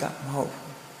အဓိကမဟုတ်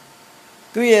ဘူး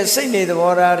သူရဲ့စိတ်နေသ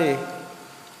ဘောထားတွေ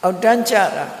အောက်တန်းကြ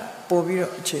တာပို့ပြီး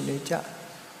တော့အခြေအနေကြ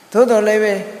သို့တော်လည်း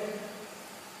ပဲ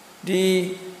ဒီ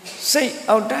စိတ်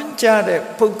အောက်တန်းကြတဲ့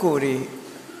ပုဂ္ဂိုလ်တွေ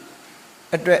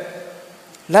အတွက်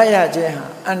လက်ရခြင်းဟာ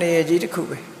အန္တရာယ်ကြီးတစ်ခု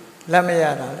ပဲလက်မရ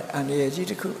တာလည်းအန္တရာယ်ကြီး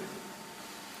တစ်ခုပဲ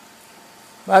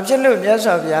ဘာဖြစ်လို့မြတ်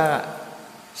စွာဘုရားက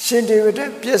ရှင်ဒေဝရ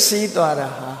ပျက်စီးသွားတာ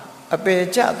ဟာအပေ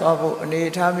ကျသွားဖို့အနေ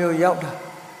အထားမျိုးရောက်တာ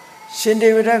ရှင်ဒေ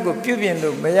ဝရကိုပြုပြင်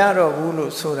လို့မရတော့ဘူး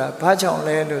လို့ဆိုတာဘာကြောင့်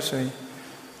လဲလို့ဆိုရင်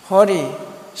ဟောဒီ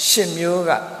ရှစ်မျိုး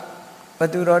ကဘ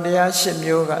သူတော်တရားရှစ်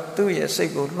မျိုးကသူ့ရဲ့စိ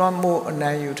တ်ကိုလွှမ်းမိုးအ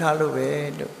နိုင်ယူထားလို့ပဲ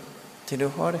လို့ဒီ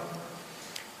လိုဟောတယ်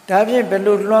ဒါဖြင့်ဘယ်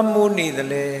လိုလွှမ်းမိုးနေသ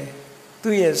လဲ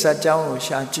သူ့ရဲ့ဇာတ်ကြောင်းကို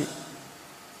ရှာကြည့်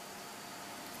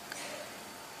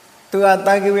သူက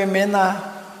တာဂဝေမင်းသား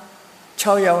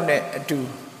6ယောက်နဲ့အတူ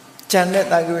ကျန်တဲ့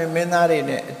တာဂဝေမင်းသားတွေ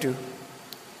နဲ့အတူ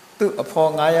သူ့အ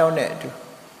ဖော်9ယောက်နဲ့အတူ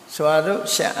စွာတို့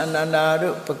ရှအနန္ဒာ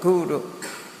တို့ပကုတို့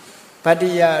ဗတ္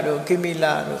တိယတို့ကိမိလ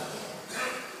တို့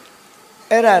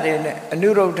အဲ့ဓာတွေနဲ့အနု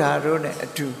ရုဒ္ဓါတို့နဲ့အ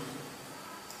တူ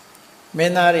မ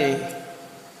င်းသားတွေ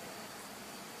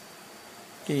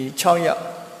ဒီ6ယောက်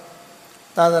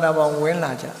သာသနာပေါင်းဝင်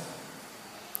လာကြ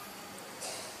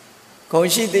ဂုံ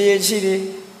ရှိတရေရှိတွေ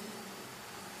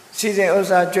စီစဉ်ဥစ္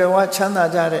စာကြွယ်ဝချမ်းသာ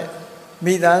ကြတဲ့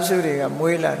မိသားစုတွေက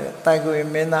မွေးလာတဲ့တိုင်ကို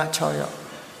မင်းသား6ယောက်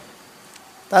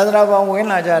သာသနာပေါင်းဝင်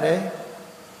လာကြတယ်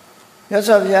မြတ်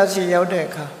စွာဘုရားစီရောက်တဲ့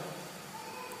အခါ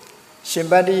ရှင်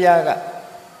ဗတ္တိယက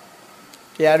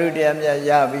တရားဥတရားမြတ်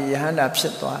ရပြီးယဟန္တာဖြ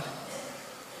စ်သွားတယ်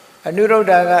အနုရုဒ္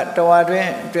ဓါကတဝါတွင်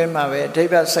အတွင်းမှာပဲအဓိ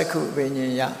ပ္ပာယ်စက္ခုအဘိညာ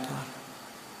ဉ်ရသွားတယ်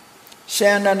ရှ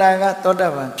အနန္ဒာကသောတ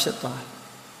ပန်ဖြစ်သွားတယ်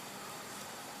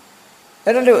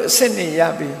အဲ့ဒါလို့အစစ်နေရ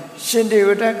ပြီးရှင်ဒေဝ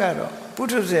ဒတ်ကတော့ပု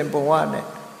ထုဇဉ်ဘဝနဲ့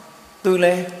သူ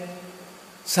လဲ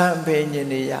ဇံဘိညာဉ်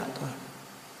နေရသွား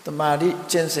တမာတိ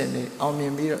ကျင့်စဉ်နေအောင်မြ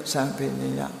င်ပြီးတော့ဇံဘိညာ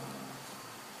ဉ်ရ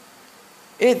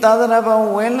သာသနာပေါင်း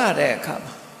ဝင်လာတဲ့အခါ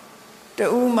မှာ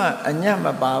တူးမှအညံ့မ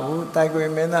ပါဘူးတိုင်ကွေ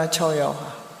မင်းသား6ယောက်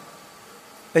ဟာ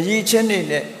အကြီးချင်းနေ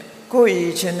နဲ့ကိုယ်အ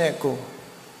ကြီးချင်းနဲ့ကို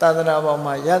သာသနာပေါင်း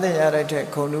မှာရတဲ့ရတဲ့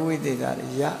ခုံလူဝိသေသတွေ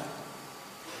ရ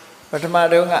ပထမ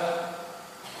တုန်းက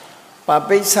ပါ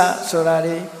ပိဿဆိုတာ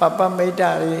တွေပပမိတ်တာ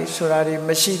တွေဆိုတာတွေမ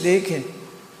ရှိသေးခင်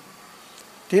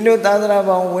ဒီလိုသာသနာ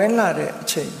ပေါင်းဝင်လာတဲ့အ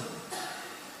ချိန်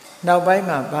နောက်ပိုင်း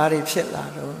မှာဘာတွေဖြစ်လာ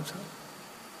တော့ဆို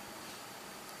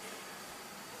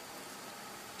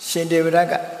ရှင်ဒေဝရ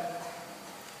က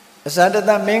အဇာတသ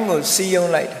မင်းကိုစီယုံ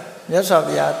လိုက်တာမြတ်စွာ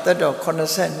ဘုရားသက်တော်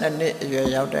82နှစ်အရွယ်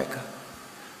ရောက်တဲ့အခါ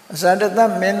အဇာတသ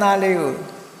မင်းသားလေးကို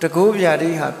တကူဗျာတိ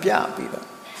ဟာပြပြီးတော့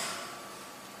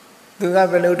သူက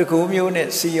ဘယ်လိုတကူမျိုးနဲ့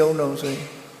စီယုံတော့ဆိုရင်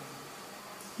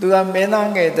သူကမင်းသား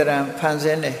ငယ်တရံဖန်ဆ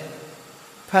င်းတယ်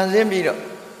ဖန်ဆင်းပြီးတော့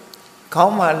ခေါ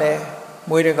င်းမှာလဲ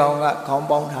မွေးတကောင်ကခေါင်း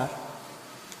ပေါင်းထားတယ်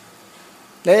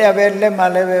လက်ရပဲလက်မှာ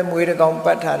လည်းပဲမွေးတကောင်ပ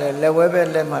တ်ထားတယ်လက်ဝဲပဲ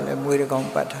လက်မှာလည်းမွေးတကောင်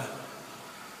ပတ်ထား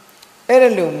အဲ့ဒါ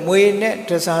လို့မွေနဲ့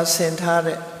တစားဆင်ထား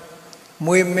တဲ့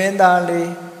မွေမင်းသား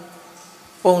လေး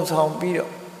ပုံဆောင်ပြီး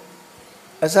တော့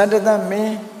အဇတသ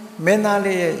မင်းသား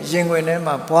လေးရဲ့ရင်ခွင်ထဲ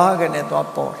မှာဘွားကနေသွား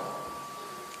ပေါ်တယ်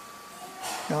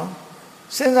နော်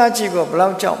စဉ်းစားကြည့်ဖို့ဘယ်လော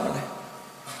က်ကြောက်မလဲ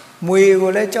မွေ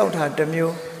ကိုလည်းကြောက်တာတစ်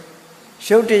မျိုး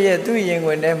ရုပ်တရက်သူ့ရင်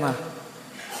ခွင်ထဲမှာ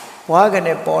ဘွားက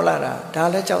နေပေါ်လာတာဒါ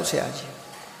လည်းကြောက်စရာကြီး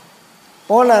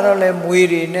ပေါ်လာတော့လဲမွေ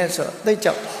တွေနဲ့ဆိုသိ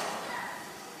ကြောက်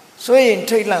ဆိုရင်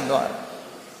ထိတ်လန့်သွားတယ်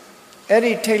အဲ့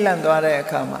ဒီထိတ်လန့်သွားတဲ့အ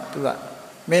ခါမှာသူက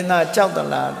မင်းသားကြောက်သ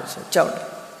လားလို့ဆိုကြောက်တယ်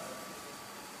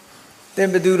သင်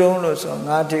ဘယ်သူတုံးလို့ဆို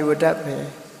ငါဒေဝဒတ်ပဲ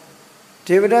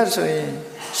ဒေဝဒတ်ဆိုရင်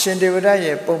ရှင်ဒေဝဒတ်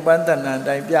ရဲ့ပုံပန်းတဏ္ဍာန်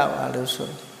တိုင်းပြပါလို့ဆို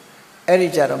အဲ့ဒီ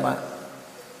ကြတော့မှ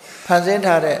ဖန်ဆင်း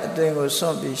ထားတဲ့အသွင်ကိုစွ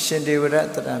န့်ပြီးရှင်ဒေဝဒတ်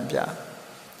တဏ္ဍာန်ပြ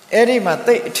အဲ့ဒီမှာ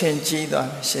တိတ်အထင်ကြီးသွား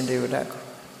တယ်ရှင်ဒေဝဒတ်ကို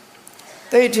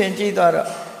တိတ်အထင်ကြီးသွားတော့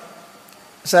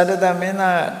ဇာတသမင်း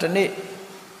သားကဒီနေ့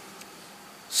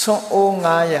ဆွန်အိုး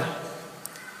900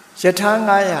ယထာ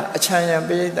900အချမ်းရံ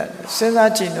ပိဋကစဉ်း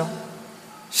စားကြည့်နော်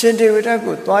ရှင်ဒေဝဒတ်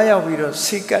ကိုတွားရောက်ပြီးတော့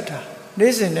စိတ်ကတ်တာ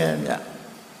နေ့စဉ်နဲ့အမျှ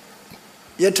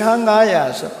ယထာ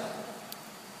900ဆို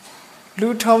လူ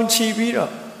ထောင်ချီပြီး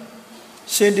တော့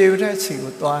ရှင်ဒေဝဒတ်စီ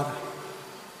ကိုတွားတာ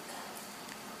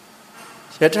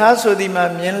ယထာဆိုဒီမှာ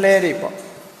မြင်းလဲတွေပေါ့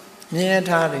မြင်းယ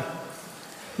ထာ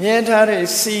တွေ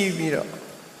စီးပြီးတော့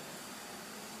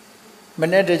မ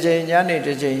နေ့တစ်ချိန်ညနေတ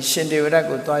စ်ချိန်ရှင်ဒေဝဒတ်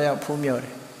ကိုတွားရောက်ဖူးမြော်တ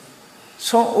ယ်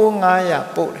ဆွန်အိုး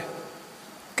900ပို့တယ်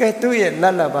cái tu ye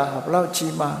lát là bà học lao chi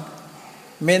mà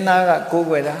mình na cái cố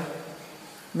quậy đó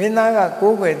mình na cái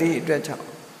cố quậy đi rồi chọn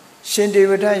xin đi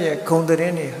với thầy không được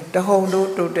đến này đã không đủ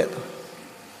đủ đẹp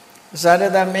giờ đây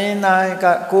ta mình na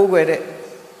cái cố quậy đấy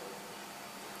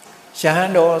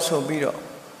sáng đó số bị đó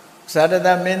giờ đây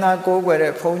ta mình na cố quậy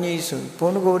đấy phong nhi số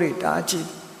phong cố đi đã chi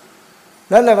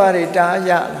lát là bà đi đã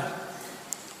giả là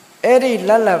ấy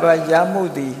lát là bà giả mù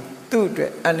đi tu rồi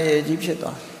anh ấy chỉ biết đó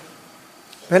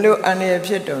phải lúc anh ấy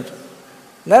biết đó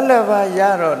lát là bà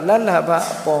giả rồi lát là bà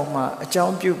bỏ mà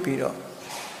trong biểu bị đó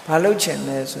phải lúc chuyện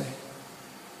này rồi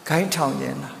cái thằng gì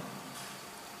nào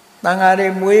tăng ở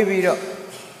đây muối bị đó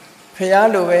phải giả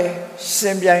lúc ấy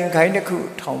xem dạng cái này cứ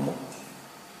thằng một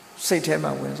xây thêm mà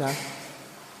quên sao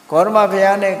có mà phải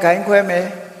giả này cái khoe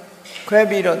mẹ khoe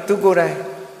bị đó tu cô đây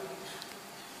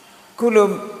cứ lúc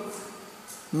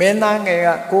mấy năm ngày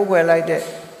cố quay lại đấy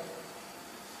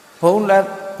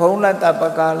phong là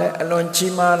tập cả lại luôn chi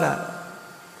mà là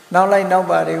nào lại nào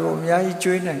bà đi gồm nhà gì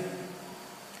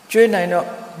chơi này nó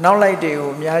nào lại đi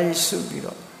gồm nhà gì sự đi đó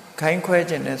cái khoe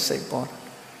trên này xây bỏ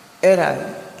ấy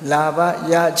là bà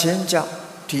nhà chiến trọng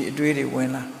thì đuôi đi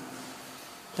quên là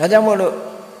đã cho một lúc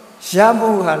giá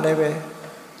mua hàng này về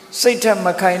xây thêm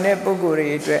mà khai này bố cụ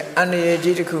đi rồi anh ấy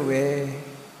chỉ được về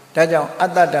đã cho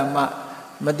Attadhamma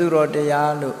mà tu rồi để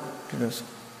giá lúc được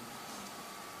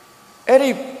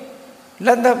ấy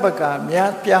lần đó bậc cả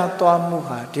nhà bia toàn mua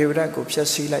hàng đều đã cũng sẽ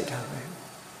xí lại thằng ấy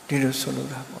đi được số lượng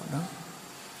thằng nó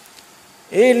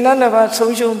ấy lần là bà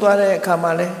sống chung toàn là khám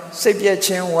lại xây bia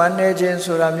trên quan hệ trên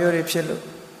số làm nhiều đi luôn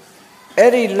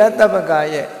ấy lần đó bậc cả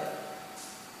vậy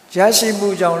giá sĩ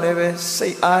mua trong này về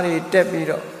xây ari đẹp đi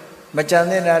rồi mà chẳng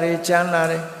nên là đi chẳng là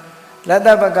đi lần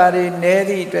đó bậc cả đi né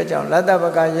đi để trong lần đó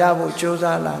bậc cả giá bộ châu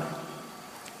ra là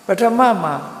và thầm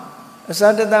mà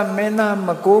sao để ta mấy năm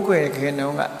mà cố quậy cái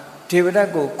nào ngạ thì bây giờ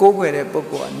cố quậy để bốc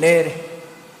của né đi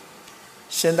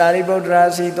ရှင်သာရိပုတ္တရာ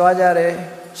စီသွားကြတယ်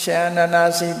ရှင်အနန္ဒာ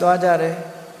စီသွားကြတယ်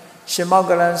ရှင်မောက္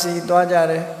ကလန်စီသွားကြ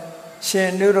တယ်ရှင်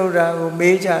နုရုဒ္ဓကို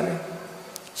မေးကြတယ်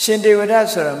ရှင်တေဝဒ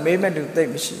ဆိုတော့မေးမဲ့လူသိ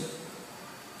မရှိ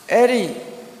အဲ့ဒီ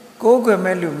ကိုးကွယ်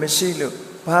မဲ့လူမရှိလို့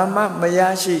ဘာမှမရ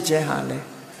ရှိခြင်းဟာလေ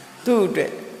သူ့အတွ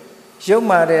က်ရုပ်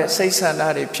မာတဲ့စိတ်ဆန္ဒ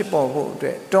တွေဖြစ်ပေါ်ဖို့အတွ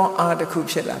က်တွန်းအားတစ်ခု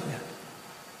ဖြစ်လာပြန်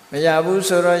မရဘူး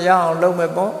ဆိုတော့ရအောင်လုပ်မ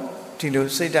ယ်ပေါ့ဒီလို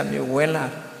စိတ်ဓာတ်မျိုးဝင်လာ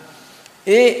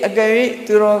တယ်အကယ်၍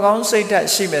သူတော်ကောင်းစိတ်ဓာတ်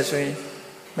ရှိမယ်ဆိုရင်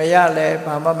မရလဲ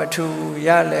ဘာမှမထူဘူးရ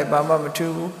လဲဘာမှမထူ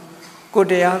ဘူးကို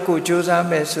တရားကိုကြိုးစား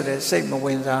မယ်ဆိုတဲ့စိတ်မဝ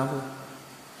င်စားဘူး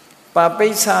ပါပိ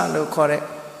ဿလို့ခေါ်တဲ့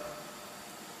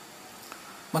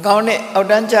မကောင်းတဲ့အောက်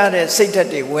တန်းကျတဲ့စိတ်ဓာတ်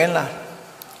တွေဝင်လာ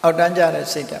အောက်တန်းကျတဲ့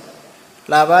စိတ်ဓာတ်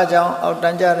လာဘကြောင့်အောက်တ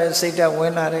န်းကျတဲ့စိတ်ဓာတ်ဝ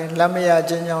င်လာတယ်လက်မရ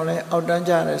ခြင်းကြောင့်လည်းအောက်တန်း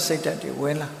ကျတဲ့စိတ်ဓာတ်တွေဝ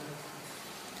င်လာ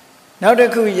နောက်တ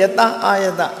စ်ခုယတအာယ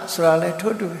တဆိုတာလည်း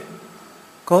ထို့တူပဲ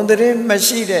ဂုဏ်သတင်းမ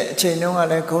ရှိတဲ့အချိန်တုန်းက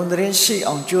လည်းဂုဏ်သတင်းရှိ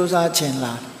အောင်ကြိုးစားခြင်း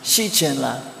လားရှိခြင်း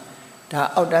လားဒါ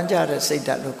အောက်တန်းကျတဲ့စိတ်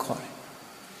ဓာတ်လို့ခေါ်တယ်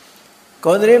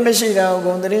ဂုဏ်သတင်းမရှိတာကို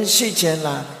ဂုဏ်သတင်းရှိခြင်း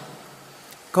လား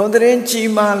ဂုဏ်သတင်း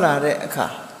ကြီးမားလာတဲ့အခါ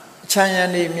အချမ်းရံ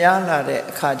တွေများလာတဲ့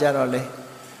အခါကျတော့လေ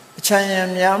အချမ်းရံ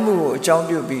များမှုကိုအကြောင်း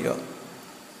ပြုပြီးတော့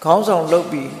ခေါင်းဆောင်လုပ်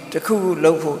ပြီးတခုခု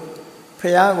လုပ်ဖို့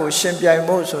ဖះကိုရှင်ပြိုင်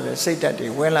ဖို့ဆိုတဲ့စိတ်ဓာတ်တွေ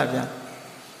ဝင်လာပြန်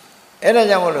အဲ့ဒါ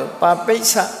ကြောင့်မလို့ပါပိဿ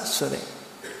ဆိုတဲ့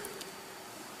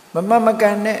မမမက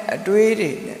န်တဲ့အတွေး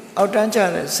တွေနဲ့အောက်တန်းကျ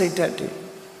တဲ့စိတ်ဓာတ်တွေ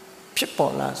ဖြစ်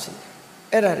ပေါ်လာစေ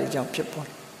အဲ့ဒါတွေကြောင့်ဖြစ်ပေါ်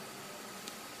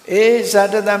ဇာ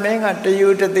တတမင်းကတယူ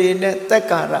တသေးနဲ့တက်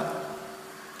ကာရ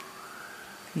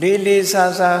လေးလေး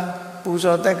စားစားပူ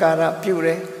ဇော်တက်ကာရပြုတ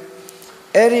ယ်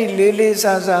အဲ့ဒီလေးလေး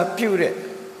စားစားပြုတဲ့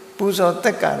ပူဇော်တ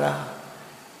က်ကာရ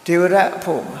ဒေဝရအ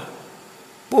ဖို့မှာ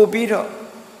ပို့ပြီးတော့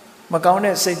မကောင်း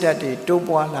တဲ့စိတ်ဓာတ်တွေတိုး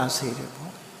ပွားလာစေတယ်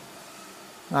ပေါ့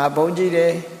ငါဘုန်းကြီးတ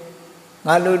ယ်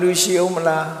ငါလူရှိအောင်မ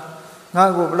လားငါ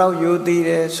ကိုဘလောက်ယိုသေးတ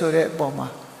ယ်ဆိုတဲ့အပေါ်မှာ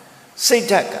စိတ်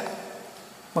ဓာတ်က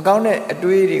မကောင်းတဲ့အ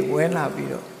တွေးတွေဝင်လာပြီး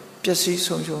တော့ပျက်စီး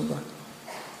ဆုံးရှုံးသွား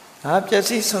ဒါပျက်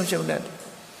စီးဆုံးရှုံးတဲ့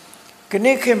ခဏ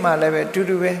ခေတ်မှလည်းပဲတူ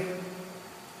တူပဲ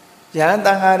ရဟန်းတ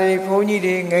န်ဃာတွေဘုန်းကြီး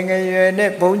တွေငယ်ငယ်ရွယ်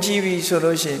နဲ့ဘုန်းကြီးပြီဆို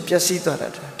လို့ရှိရင်ပျက်စီးသွားတာ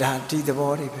ဒါဒီသ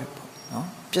ဘောတွေပဲပေါ့နော်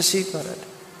ပျက်စီးသွား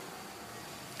တာ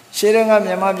ရှေးတုန်းက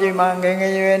မြန်မာပြည်မှာငယ်င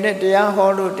ယ်ရွယ်နဲ့တရားဟော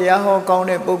လို့တရားဟောကောင်း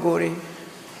တဲ့ပုဂ္ဂိုလ်တွေ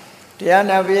တရား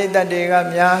နာပရိသတ်တွေက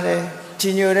များတယ်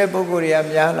ကြီးညိုတဲ့ပုဂ္ဂိုလ်တွေက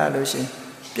များလာလို့ရှိရင်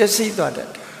ပျက်စီးသွားတတ်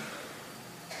တယ်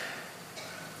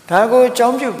ဒါကိုအကြော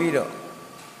င်းပြုပြီးတော့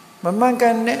မမှန်က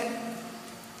န်တဲ့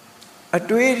အ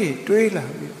တွေးတွေတွေးလာ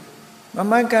ပြီးမ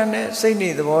မှန်ကန်တဲ့စိတ်နေ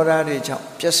သဘောထားတွေကြောင့်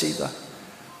ပျက်စီးသွား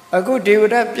အခုဒေဝ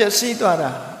ဒပျက်စီးသွား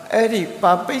တာအဲ့ဒီ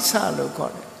ပါပိဿလို့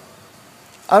ခေါ်တယ်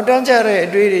အောက်တန်းကျတဲ့အ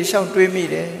တွေးတွေရှောက်တွေးမိ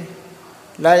တယ်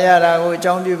လာရတာကိုအ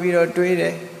ကြောင်းပြုပြီးတော့တွေးတ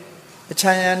ယ်အချ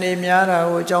မ်းရံနေများတာ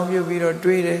ကိုအကြောင်းပြုပြီးတော့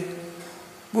တွေးတယ်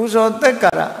不说得个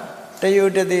了，得有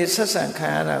的十三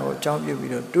看了，我讲比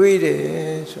如对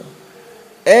的说，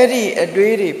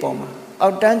对的不嘛，奥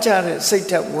单家的谁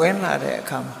他问来的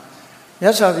看嘛，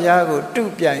要说比较个都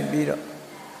变比了，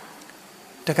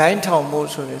他看头毛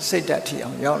说的谁他提昂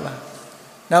要了，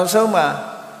然后说嘛，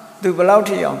都不老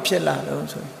提昂撇了了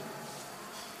说，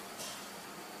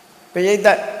不也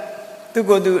得，都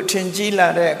个都天机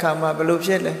来的看嘛不露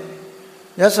撇了，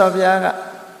要说比较个。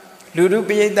လူလူ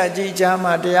ပိဋကကြီးကြား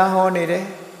မှာတရားဟောနေတယ်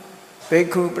ဘိက္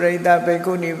ခုပရိသတ်ဘိက္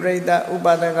ခုနီပရိသတ်ဥပ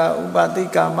ဒကဥပတိ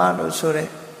ကာမလို့ဆိုတဲ့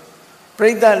ပ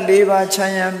ရိသတ်၄ပါးခြံ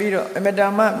ရံပြီးတော့အမတ္တ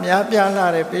မများပြားလာ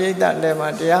တဲ့ပိဋကလည်းမှာ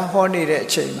တရားဟောနေတဲ့အ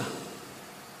ချိန်မှာ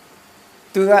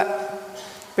သူက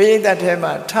ပိဋကထဲ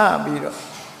မှာထပြီးတော့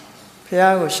ဘု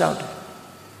ရားကိုလျှောက်တယ်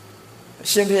အ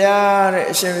ရှင်ဘုရားတဲ့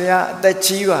အရှင်ဘုရားအသက်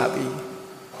ကြီးပါပြီ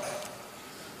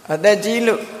အသက်ကြီး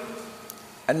လို့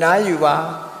အနားယူပါ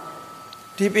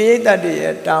ဒီပိဋကတွေ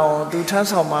ရဲ့တောင်းသူထမ်း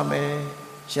ဆောင်ပါမယ်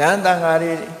ရဟန်းတန်ဃာ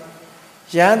တွေ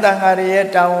ရဲ့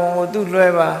တောင်းကိုသူလွှဲ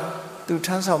ပါသူထ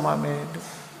မ်းဆောင်ပါမယ်လို့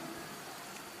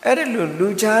အဲ့ဒီလိုလူ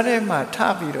ကြားထဲမှာထ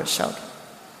ပြီးတော့ရှောက်တယ်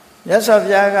မြတ်စွာဘု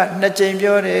ရားကနှစ်ကြိမ်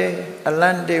ပြောတယ်အလံ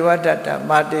ဒေဝဒတ္တ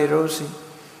မာတေရောစီ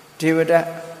ဒေဝဒတ်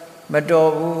မ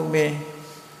တော်ဘူးမင်း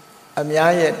အ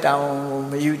များရဲ့တောင်းကို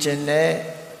မယူခြင်းနဲ့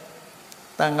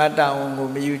တန်ဃာတောင်းကို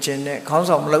မယူခြင်းနဲ့ခေါင်း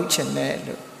ဆောင်မလုပ်ခြင်းနဲ့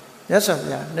လို့မြတ်စွာဘု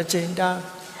ရားနှစ်ကြိမ်တား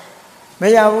မ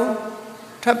ရဘူး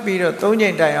ထပ်ပြီးတော့သုံးကြိ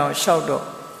မ်တိုင်အောင်လျှောက်တော့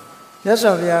မြတ်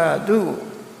စွာဘုရားကသူ့ကို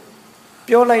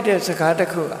ပြောလိုက်တဲ့စကားတစ်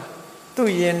ခုကသူ့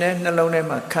ရင်ထဲနှလုံးထဲ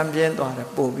မှာခံပြင်းသွားတယ်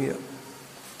ပို့ပြီးတော့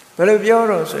ဘယ်လိုပြော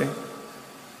တော့ဆိုရင်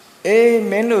အေး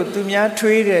မင်းတို့သူများ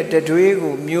ထွေးတဲ့တတွေး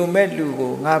ကိုမြို့မဲ့လူ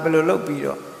ကိုငါဘယ်လိုလုပ်ပြီး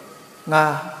တော့ငါ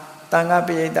တန်ခါ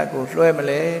ပိဋကကိုလွှဲမ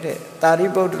လဲတဲ့တာရိ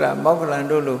ပုတ္တရာမောဂလန်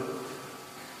တို့လို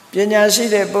ပညာရှိ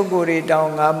တဲ့ပုဂ္ဂိုလ်တွေတော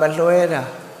င်းငါမလွှဲတာ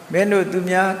မင်းတို့သူ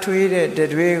များထွေးတဲ့တ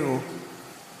တွေးကို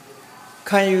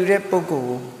ခံယူတဲ့ပုဂ္ဂိုလ်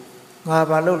ကိုငါ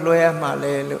ဘာလို့လွှဲရမှာ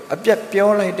လဲလို့အပြတ်ပြော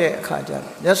လိုက်တဲ့အခါကျ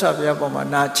တော့မြတ်စွာဘုရားပေါ်မှာ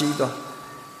နာကြီးသွား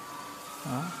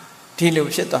ဒီလို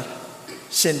ဖြစ်သွား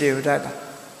ရှင်တေဝဒက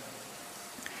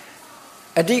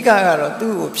အဓိကကတော့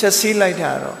သူ့ကိုဖျက်ဆီးလိုက်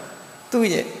တာတော့သူ့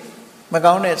ရဲ့မ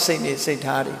ကောင်းတဲ့စိတ်တွေစိတ်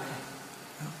ထားတွေ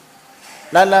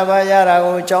လာလာပါရတာ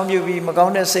ကိုအကြောင်းပြုပြီးမကော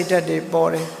င်းတဲ့စိတ်ဓာတ်တွေပေါ်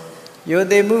တယ်ယို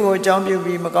သေးမှုကိုအကြောင်းပြု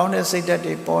ပြီးမကောင်းတဲ့စိတ်ဓာတ်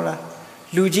တွေပေါ်လာ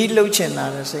လူကြီးလှုပ်ချင်လာ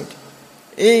တဲ့စိတ်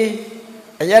အေး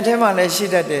အရက်ထဲမှာလည်းရှိ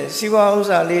တတ်တယ်စီးပွားဥစ္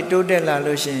စာလေးတိုးတက်လာ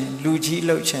လို့ရှိရင်လူကြီး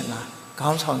လှုပ်ချင်လာခေါ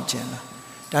င်းဆောင်ချင်လာ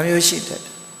ဒါမျိုးရှိတတ်တ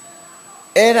ယ်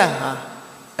အဲ့ဒါဟာ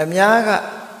အများက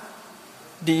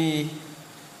ဒီ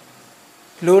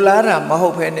လိုလားတာမဟု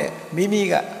တ်ဘဲနဲ့မိမိ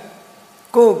က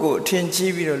ကိုယ့်ကိုအထင်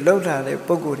ကြီးပြီးတော့လှုပ်လာတဲ့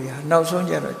ပုံကိုယ်တွေဟာနောက်ဆုံး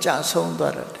ကျတော့ကြာဆုံး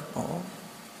သွားတယ်ပေါ့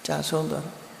ကြာဆုံးသွားတ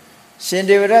ယ်ရှင်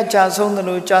တေဝရကြာဆုံးတယ်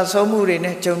လို့ကြာဆုံးမှုတွေ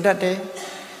နဲ့ကြုံတတ်တယ်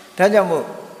ဒါကြောင့်မို့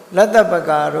လတ္တပ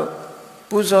ကာတို့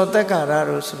ပူဇော်သက်္ကာရ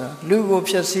တို့ဆိုတာလူကို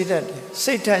ဖျက်ဆီးတတ်တယ်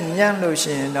စိတ်ထညံ့လို့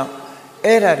ရှိရင်တော့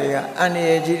အဲ့ဓာတွေကအန္တ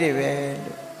ရာယ်ကြီးတွေပဲ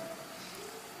လို့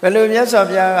ဘယ်လိုမြတ်စွာ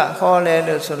ဘုရားကဟောလဲ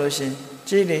လို့ဆိုလို့ရှိရင်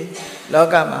ကြည့်လေလော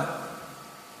ကမှာ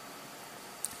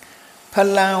ဖ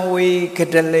လံဝေက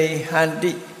တလိဟန္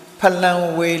တိဖလံ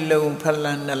ဝေလုံဖ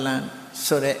လံနလံ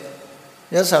ဆိုတဲ့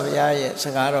မြတ်စွာဘုရားရဲ့စ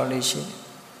ကားတော်လေးရှိတယ်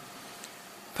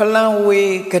ဖလံဝေ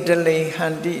ကတလိဟ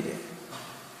န္တိတဲ့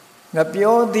င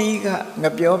ပြောသည်ကင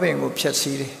ပြောပင်ကိုဖျက်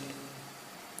ဆီးတယ်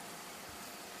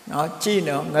နော်ကြည့်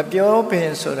နော်ငပြောပင်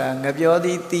ဆိုတာငပြောသ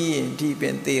ည်တီးရင်ဒီပ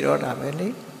င်သေတော့တာပဲလေ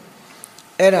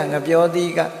အဲ့ဒါငပြောသည်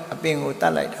ကအပင်ကိုတ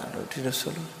တ်လိုက်တာလို့ဒီလို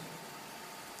ဆိုလို့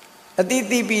အတိ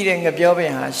တိပြီးတဲ့ငပြောပ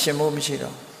င်ဟာရှင်မို့မရှိ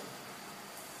တော့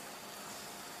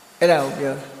အဲ့ဒါကို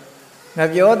ပြောင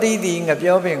ပြောသည်င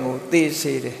ပြောပင်ကိုသေ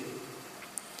စေတယ်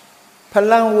ဖ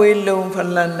လံဝေလုံဖ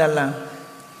လံနလံ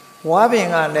ဝါပင်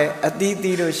ကလည်းအသီး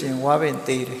သီးလို့ရှင်ဝါပင်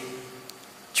သေးတယ်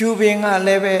ကျူပင်ကလ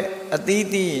ည်းပဲအသီး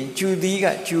သီးရင်ကျူသီးက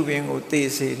ကျူပင်ကိုသေ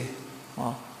စေတယ်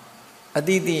ဟောအ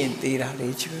သီးသီးရင်သေတာလေ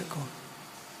ချွေးကော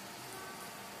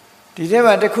ဒီထဲ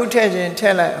မှာတစ်ခုထည့်ခြင်းထ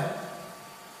ည့်လိုက်အောင်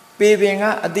ပေပင်က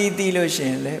အသီးသီးလို့ရှ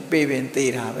င်လေပေပင်သေ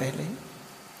တာပဲလေ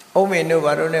အုံးမင်တို့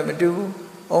ဘာလို့လဲမတူဘူး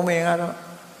အုံးမင်ကတော့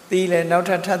သီးလဲနောက်ထ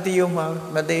ပ်သီးအောင်မှ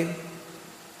မသေးဘူး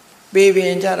ပေပ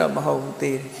င်ကြတော့မဟုတ်ဘူး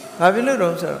သေတယ်ဘာဖြစ်လို့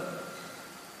တော့ဆိုတော့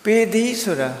ပေသည်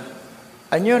ဆိုတာ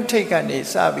အညွန့်ထိတ်ကနေ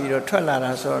စပြီးတော့ထွက်လာ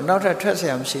တာဆိုတော့နောက်ထပ်ထွက်เสี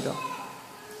ยမရှိတော့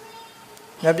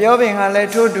ငပြောပင်ကလ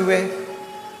ည်းထို့တူပဲ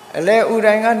အလဲဥ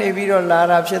တိုင်းကနေပြီးတော့လာ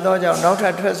တာဖြစ်သောကြောင့်နောက်ထ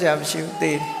ပ်ထွက်เสียမရှိဘူး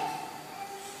သေတယ်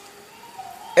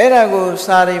အဲ့ဒါကို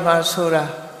စာရိမှာဆိုတာ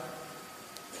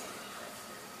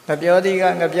ငပြောသည်က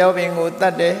ငပြောပင်ကိုတ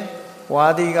တ်တယ်ဝါ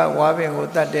သည်ကဝါပင်ကို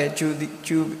တတ်တယ်ကျူသ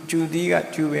ည်က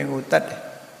ကျူပင်ကိုတတ်တယ်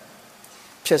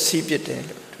ဖြစ်စီးပြစ်တယ်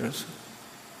လို့သူတို့ဆို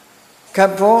က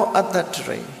ဘောအတ္တတ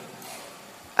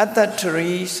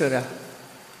ရိဆိုတာ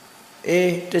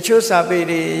တချို့စာပေ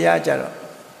တွေရကြတော့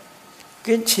က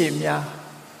င်းချေများ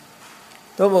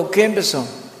သို့မဟုတ်ကင်းပစွန်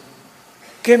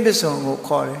ကို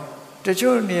ခေါ်တယ်တ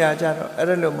ချို့နေရာကြတော့အဲ့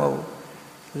ဒါလို့မဟုတ်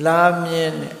လာမြ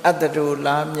င်အတ္တတို့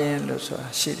လာမြင်လို့ဆိုတာ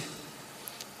ရှိတယ်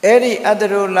အဲ့ဒီအတ္တ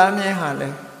တို့လာမြင်ဟာလဲ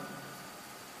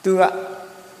သူက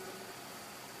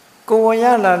ကိုယ်ဝင်ရ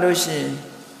လာလို့ရှိရင်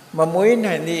မမွေး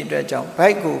နိုင်သည့်အတွက်ကြောင့်ဘို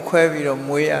က်ကိုခွဲပြီးတော့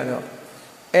မွေးရတော့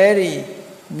အဲ့ဒီ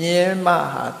မြင်မှ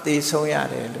ဟာသေဆုံးရ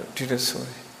တယ်လို့ဒီလိုဆို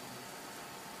တယ်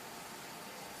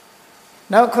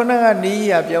နောက်ခုနကနီး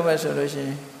ရပြောမယ်ဆိုလို့ရှိရ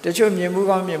င်တချို့မြင်မှု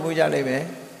ကောင်းမြင်မှုကြလိမ့်မယ်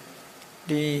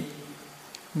ဒီ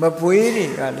မပွေးတွေ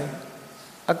ကလည်း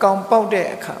အကောင်ပေါက်တဲ့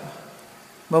အခါ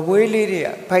မပွေးလေးတွေက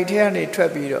ဘိုက်ထဲကနေထွက်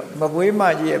ပြီးတော့မပွေးမ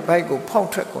ကြီးရဲ့ဘိုက်ကိုဖောက်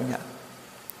ထွက်ကုန်ကြ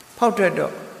ဖောက်ထွက်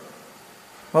တော့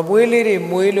မပွေးလေးတွေ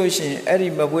မွေးလို့ရှိရင်အဲ့ဒီ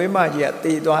မပွေးမကြီးက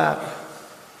သေသွားရ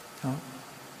နော်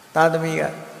သားသမီးက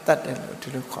တတ်တယ်လို့ဒီ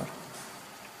လိုခေါ်တယ်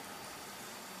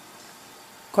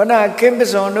ခေါနကင်းပ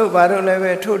စွန်တို့ဘာလို့လဲ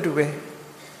ပဲထို့တူပဲ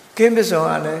ကင်းပစွန်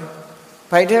ကလည်း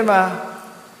ဘိုက်ထဲမှာ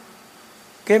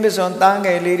ကင်းပစွန်သားင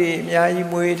ယ်လေးတွေအများကြီး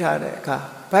မွေးထားတဲ့အခါ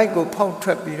ဘိုက်ကိုဖောက်ထွ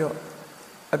က်ပြီးတော့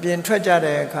အပြင်ထွက်ကြ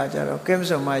တဲ့အခါကျတော့ကင်းပ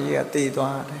စွန်မကြီးကသေ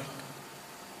သွားတယ်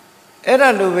အဲ့ဒါ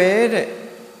လိုပဲတဲ့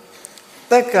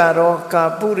တက္ကာရောကာ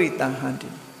ပုရိတံဟန္တိ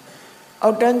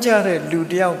အောက်တန်းကြတဲ့လူ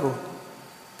တယောက်ကို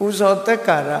ပူဇော်တက္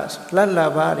ကာရလတ်လာ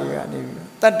ပါတွေကနေပြီး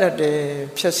တတ်တတ်တယ်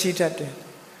ဖြည့်ဆည်းတတ်တယ်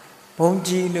ဘုံ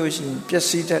ကြီးလို့ရှိရင်ပျက်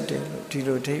စီးတတ်တယ်လို့ဒီ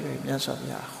လိုအဓိပ္ပာယ်မြတ်စွာဘု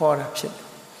ရားဟောတာဖြစ်တယ်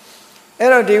အဲ့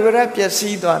တော့ဒီဝရပျက်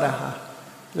စီးသွားတာဟာ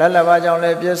လတ်လာပါကြောင့်လ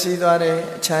ည်းပျက်စီးသွားတယ်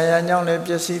အချမ်းရကြောင့်လည်း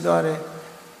ပျက်စီးသွားတယ်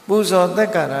ပူဇော်တ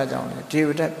က္ကာရကြောင့်လည်းဒီဝ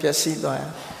ရပျက်စီးသွားရ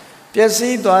ပျက်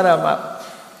စီးသွားတာမှ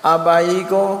အာပါယီ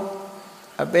ကော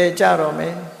အပေကြတော့မ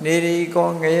ယ်နေရီကော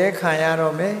ငရဲခံရ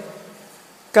တော့မယ်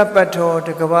ကပ္ပထောတ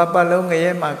ကဘာပတ်လုံးင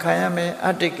ရဲမှာခံရမယ်အ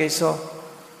တ္တိကိသော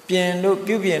ပြင်လို့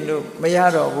ပြုပြင်လို့မရ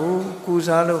တော့ဘူးကု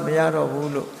စားလို့မရတော့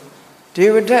ဘူးလို့ဒီ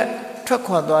ဝတ္ထထွက်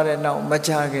ခွာသွားတဲ့နောက်မ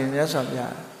ကြခင်မြတ်စွာဘု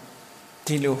ရား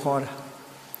ဒီလိုဟောတာ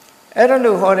အဲ့ဒါ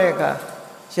လို့ဟောတဲ့အခါ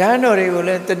ရဟန်းတော်တွေကိုလ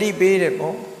ည်းတတိပေးတယ်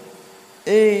ပေါ့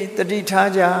တတိထား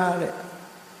ကြတဲ့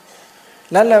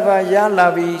လတ်လဘရလာ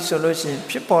ပြီဆိုလို့ရှိရင်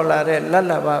ဖြစ်ပေါ်လာတဲ့လတ်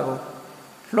လဘကို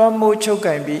လွှမ်းမိုးချုပ်က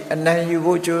င်ပြီးအနံယူ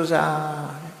ဖို့ကြိုး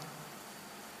စားတဲ့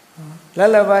လ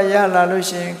တ်လဘရလာလို့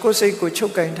ရှိရင်ကိုယ်စိတ်ကိုချု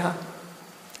ပ်ကင်ထား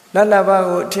လတ်လဘ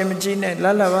ကိုအထင်မကြီးနဲ့လ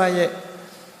တ်လဘရဲ့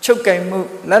ချုပ်ကင်မှု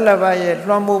လတ်လဘရဲ့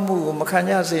လွှမ်းမိုးမှုကိုမခံ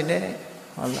ရစေနဲ့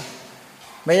ဟုတ်လား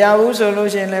မရဘူးဆိုလို့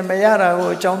ရှိရင်လည်းမရတာကို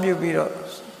အကြောင်းပြုပြီးတော့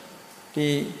ဒီ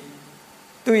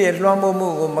သူ့ရဲ့လွှမ်းမိုးမှု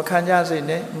ကိုမခံကြစေ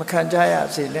နဲ့မခံကြရ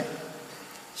စေနဲ့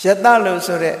ယတလို့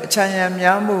ဆိုတဲ့အချမ်းရံ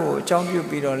များမှုကိုအကြောင်းပြု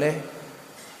ပြီးတော့လေ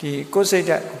ဒီကိုယ်စိတ်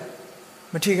ဓာတ်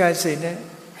မထိခိုက်စေနဲ့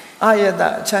အယတ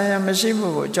အချမ်းရံမရှိမှု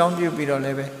ကိုအကြောင်းပြုပြီးတော့လ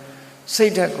ည်းပဲစိ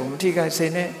တ်ဓာတ်ကိုမထိခိုက်စေ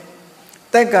နဲ့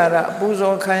တက်ကာရအပူ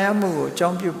ဇော်ခံရမှုကိုအကြော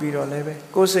င်းပြုပြီးတော့လည်းပဲ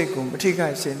ကိုယ်စိတ်ကိုမထိခို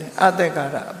က်စေနဲ့အတက်ကာ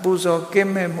ရအပူဇော်က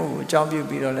င်းမဲ့မှုကိုအကြောင်းပြု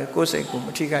ပြီးတော့လည်းကိုယ်စိတ်ကိုမ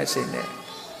ထိခိုက်စေနဲ့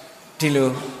ဒီလို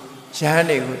ရဟန်း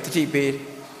တွေကိုတတိပေး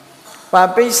ပါ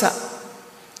ပိဿ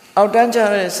အောက်တန်းကြ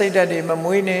တဲ့စိတ်ဓာတ်တွေမ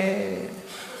မွေးနဲ့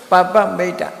ပါပမိ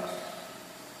တ်တ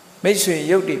မိတ်ဆွေ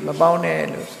ရုပ်တွေမပေါင်းနဲ့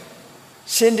လို့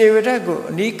ရှင်ဒေဝရတ်ကို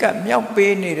အနိကမြောက်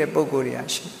ပေးနေတဲ့ပုဂ္ဂိုလ်တွေ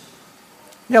ရှိ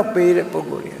မြောက်ပေးတဲ့ပုဂ္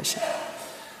ဂိုလ်တွေရှိ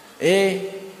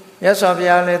မြတ်စွာဘု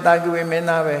ရားလည်းတာဂဝေမင်း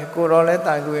သားပဲကိုတော်လည်း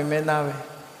တာဂဝေမင်းသားပဲ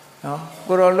နော်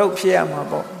ကိုတော်လှုပ်ဖြစ်ရမှာ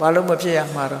ပေါ့ဘာလို့မဖြစ်ရ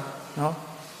မှာတော့နော်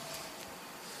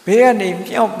ဘေးကနေ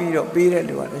မြောက်ပြီးတော့ပေးတဲ့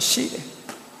လူကလည်းရှိတယ်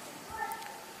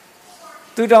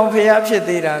သူတောင်ဖျားဖြစ်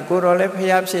သေးတာကိုတော်လည်း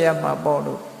ဖျားဖြစ်ရမှာပေါ့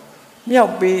လို့မြော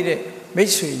က်ပေးတဲ့မိ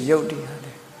တ်ဆွေရုပ်တွေဟာ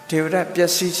လေဒေဝရပျ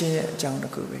က်စီးခြင်းရဲ့အကြောင်းတ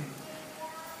စ်ခုပဲ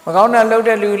မကောင်းတာလုပ်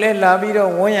တဲ့လူလည်းလာပြီး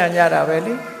တော့ဝန်းရံကြတာပဲ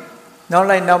လေနောက်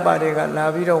လိုက်နောက်ပါတွေကလာ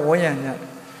ပြီးတော့ဝန်းရံကြတ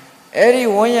ယ်အဲ့ဒီ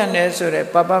ဝန်းရံနေဆိုတဲ့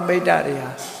ပပမိတ်တတွေ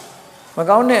ဟာမ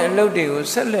ကောင်းတဲ့အလုပ်တွေကို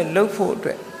ဆက်လက်လုပ်ဖို့အတွ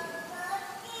က်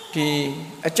ဒီ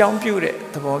အကြောင်းပြုတဲ့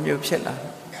သဘောမျိုးဖြစ်လာ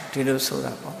ဒီလိုဆို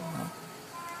တာပေါ့နော်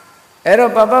အဲ့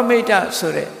တော့ပပမိတ်တ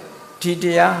ဆိုတဲ့ဒီတ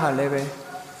ရားဟာလည်းပဲ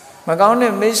မကောင်း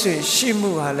တဲ့မိတ်ဆွေရှိ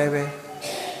မှုဟာလည်းပဲ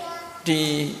ဒီ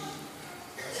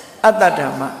အတ္တဓ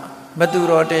မ္မမတူ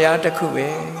တော်တရားတစ်ခုပဲ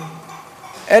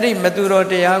အဲ့ဒီမတူတော်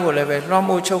တရားကိုလည်းပဲလွှမ်း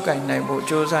မိုးချုပ်ကင်နိုင်ဖို့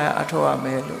ကြိုးစားအထောက်အမ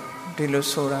ယ်လို့ဒီလို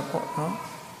ဆိုတာပေါ့နော်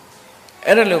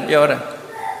အဲ့ဒါလို့ပြောတာ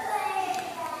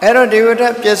အဲ့တော့ဒီဝတ္ထ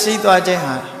ပျက်စီးသွားခြင်း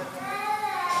ဟာ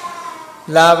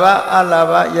လာဘအလာ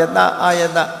ဘယတအာယ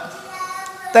တ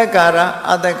တက်ကာရ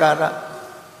အတက်ကာရ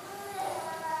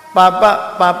ပါ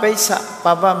ပိဿ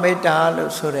ပါပမိတ်တာ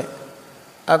လို့ဆိုတဲ့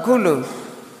အခုလို့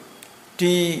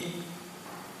ဒီ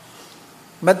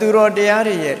မတူတော်တရား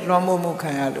တွေရဲ့လွှမ်းမိုးမှု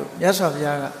ခံရလို့မြတ်စွာဘု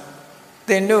ရားကသ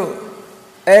င်တို့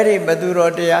အဲ့ဒီမတူ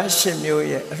တော်တရား၈မျိုး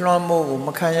ရဲ့အလွှမ်းမိုးကိုမ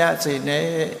ခံရစေနဲ့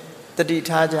တတိ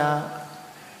ထားကြ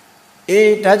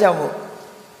ဒါကြောင့်မို့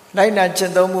လိုက်နာကျ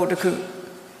င့်သုံးမှုတစ်ခု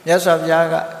မြတ်စွာဘုရား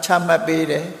ကချမှတ်ပေး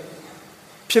တယ်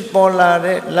ဖြစ်ပေါ်လာ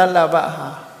တဲ့လတ်လဘဟာ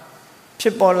ဖြ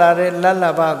စ်ပေါ်လာတဲ့လတ်လ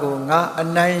ဘကိုငါအ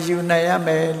နိုင်ယူနိုင်ရမ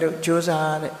ယ်လို့ကြိုး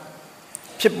စားတဲ့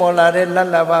ဖြစ်ပေါ်လာတဲ့လတ်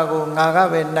လဘကိုငါက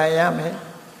ပဲနိုင်ရမယ်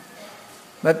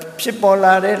မဖြစ်ပေါ်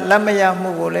လာတဲ့လက်မရမှု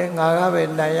ကိုလည်းငါကပဲ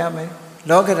နိုင်ရမယ်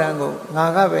လောကဓာတ်ကိုငါ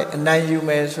ကပဲအနိုင်ယူမ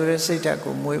ယ်ဆိုတဲ့စိတ်ဓာတ်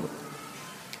ကိုမွေးဖို့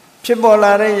ဖြစ်ပေါ်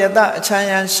လာတဲ့ယတအချမ်း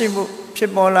ရံရှိမှုဖြ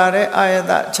စ်ပေါ်လာတဲ့အာယ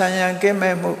တအချမ်းရံကင်း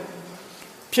မဲ့မှု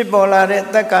ဖြစ်ပေါ်လာတဲ့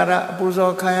သက်္ကာရအပူ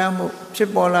ဇော်ခံရမှုဖြစ်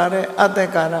ပေါ်လာတဲ့အသ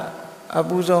က်္ကာရအ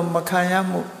ပူဇော်မခံရ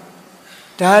မှု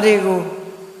ဒါတွေကို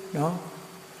နော်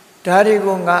ဒါတွေ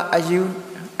ကိုငါ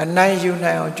အနိုင်ယူ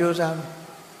နိုင်အောင်ကြိုးစားမယ်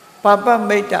ပါပ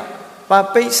မိတ်တပါ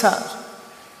ပိဿ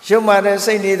ရုပ်မာတဲ့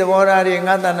စိတ်နေသဘောထားတွေ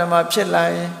ငါတဏ္ဍမှာဖြစ်လာ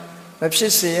ရင်မဖြ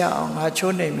စ်စေရအောင်ငါ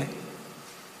ချိုးနေမယ်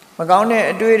မကောင်းတဲ့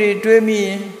အတွေ့တွေတွေးမိရ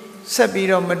င်ဆက်ပြီး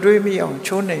တော့မတွေးမိအောင်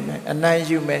ချိုးနေမယ်အနိုင်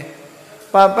ယူမယ်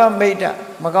ပါပမိတ်တ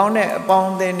မကောင်းတဲ့အပေါင်း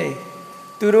အသင်းတွေ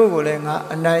သူတို့ကိုလည်းငါ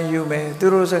အနိုင်ယူမယ်သူ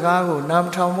တို့စကားကိုနားမ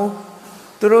ထောင်ဘူး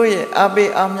သူတို့ရဲ့အပိ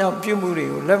အမြောက်ပြုမှုတွေ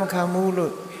ကိုလက်မခံဘူး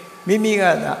လို့မိမိက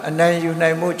သာအနိုင်ယူ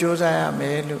နိုင်မှုကြိုးစားရမ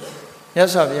ယ်လို့မြတ်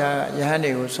စွာဘုရားကယဟန်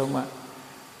တွေကိုဆုံးမ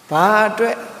ဘာအတွ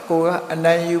က်ကိုကအ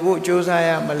နိုင်ယူဖို့ကြိုးစားရ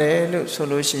မလဲလို့ဆို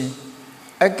လို့ရှိရင်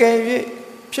အကယ်၍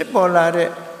ဖြစ်ပေါ်လာတဲ့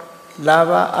လာ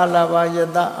ဘအလာဘယ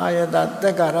တအာယတသ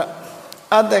က်္ကာရ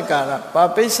အသက်္ကာရပါ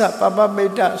ပိဿပပမိ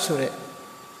တ်တဆိုတဲ့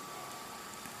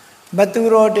မတူ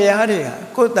တော်တရားတွေဟာ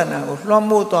ကိုယ်တဏ္ဍာကိုလွှမ်း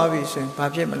မိုးသွားပြီဆိုရင်ဘာ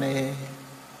ဖြစ်မလဲ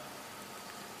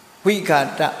ဝိခာ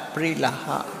တပရိလာဟ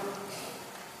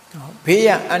ဘေးရ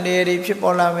န်အန္တရာယ်တွေဖြစ်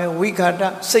ပေါ်လာမယ်ဝိခာတ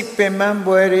စိတ်ပင်ပန်း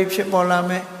ပွဲတွေဖြစ်ပေါ်လာ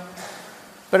မယ်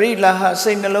ပရိလာဟ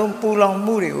စိတ်နှလုံးပူလောင်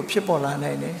မှုတွေကိုဖြစ်ပေါ်လာ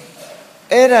နိုင်တယ်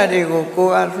အဲ့ဓာတွေကိုကို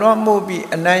ယ်ကလွှမ်းမိုးပြီး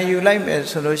အနိုင်ယူလိုက်မယ်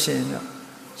ဆိုလို့ရှိရင်တော့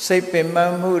စိတ်ပင်ပ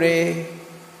န်းမှုတွေ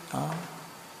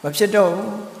မဖြစ်တော့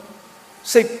ဘူး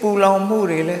စိတ်ပူလောင်မှု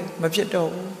တွေလည်းမဖြစ်တော့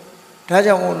ဘူးဒါ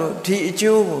ကြောင့်မို့လို့ဒီအ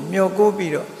ကျိုးကိုမျှော်ကိုး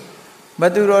ပြီးတော့မ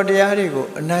တူတော်တရားတွေကို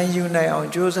အနိုင်ယူနိုင်အောင်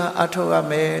ကြိုးစားအထောက်ရ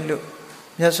မယ်လို့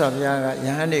မြတ်စွာဘုရားကယ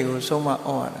ဟန်တွေကိုဆုံးမဩ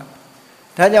ဝါဒ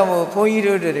ဒါကြောင့်မို့ဘုန်းကြီး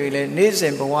တို့တွေလည်းနေ့စ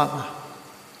ဉ်ဘဝမှာ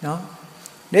နော်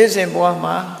နေ့စဉ်ဘဝ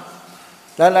မှာ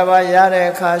လလဘရတဲ့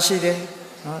အခါရှိတယ်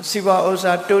နော်စီးပွားဥစ္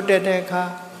စာတိုးတက်တဲ့အခါ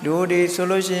လူတွေဆို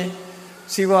လို့ရှိရင်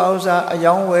စီးပွားဥစ္စာအ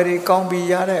ယောင်းဝယ်တွေကောင်းပြီး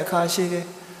ရတဲ့အခါရှိတယ်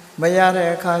မရတဲ့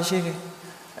အခါရှိတယ်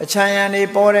အချမ်းရံတွေ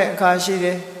ပေါ်တဲ့အခါရှိတ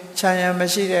ယ်ချမ်းရံမ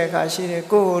ရှိတဲ့အခါရှိတယ်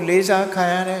ကိုယ်ကိုလေးစားခံ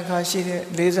ရတဲ့အခါရှိတယ်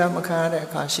လေးစားမခံရတဲ့အ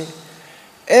ခါရှိတယ်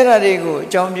အဲ့ဒါတွေကိုအ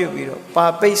ကြောင်းပြုပြီးတော့ပါ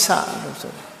ပိဿလို့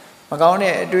ဆိုတယ်မကောင်း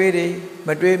တဲ့အတွေးတွေမ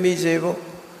တွေးမိစေဖို့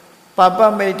ပါပ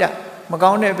မိတ်တမ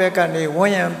ကောင်းတဲ့ဘက်ကနေဝ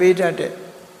န်းရံပေးတတ်တဲ့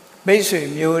မိတ်ဆွေ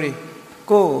မျိုးတွေ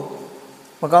ကိုယ်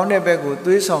မကောင်းတဲ့ဘက်ကို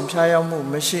သွေးဆောင်ဖြားရောက်မှု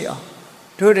မရှိအောင်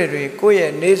တို့တွေကိုယ့်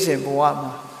ရဲ့နေ့စဉ်ဘဝ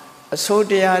မှာအစိုး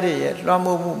တရားတွေရဲ့လွှမ်း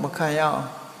မိုးမှုမခံရအောင်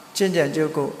ကျင့်ကြံကြု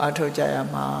တ်ကိုအားထုတ်ကြရ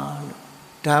မှာလို့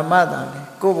ဓမ္မသာလေ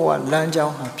ကိုယ့်ဘဝလမ်းကြော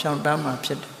င်းဟာဖြောင့်တန်းမှာဖြ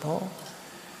စ်တယ်ပေါ့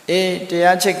အေးတ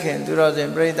ရားချစ်ခင်သူတော်စင်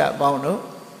ပြိဿအပေါင်းတို့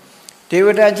ဒေဝ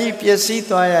တာကြီးပျက်စီး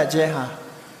သွားရခြင်းဟာ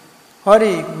ဟော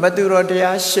ဒီမတူတော်တ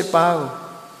ရား၈ပါးကို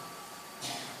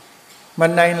မ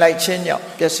နိုင်လိုက်ခြင်းကြောင့်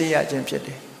ပျက်စီးရခြင်းဖြစ်တ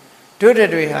ယ်တို့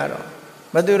တွေဟာတော့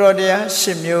မတူတော်တရား၈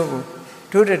မျိုး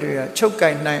ကိုတို့တွေကချုပ်က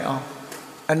င်နိုင်အောင်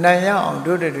အနိုင်ရအောင်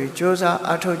တို့တွေစ조사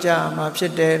အားထုတ်ကြမှာဖြ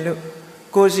စ်တယ်လို့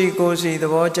ကိုစီသ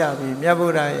ဘောကျပြီးမြတ်ဗု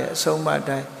ဒ္ဓရဲ့အဆုံးအမ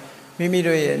တိုင်းမိမိ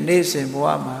တို့ရဲ့နေ့စဉ်ဘဝ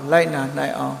မှာလိုက်နာနို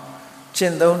င်အောင်ကျ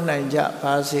င့်သုံးနိုင်ကြ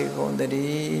ပါစေကုန်သတ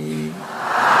ည်း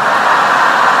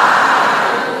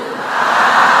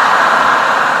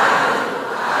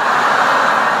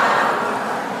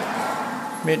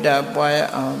မေတ္တာပွားရ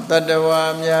အောင်တတ္တဝါ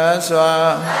များ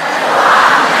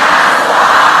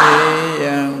စွာေ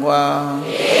ယံကွာ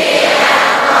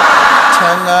ချ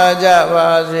မ်းသာကြပါ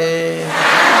စေ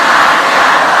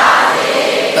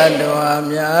တတ္တဝါ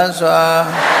များ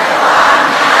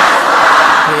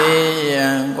စွာေယံ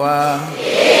ကွာ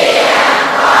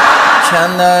ချ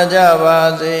မ်းသာကြပါ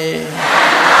စေ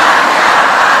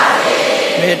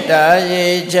မေတ္တာရေ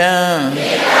ချမ်း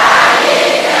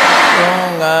ဘုံ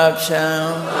ငါဖြံ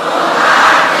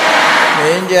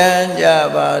ငြိမ်းချမ်းကြ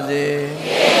ပါစေ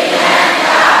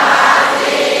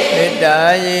မေတ္တာ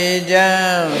ရေချ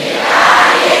မ်း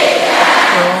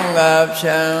ဘုံငါ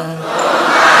ဖြံ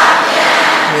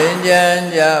ငြိမ်းချမ်း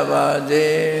ကြပါစေ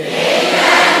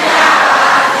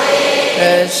သ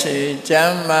က်ရှိချ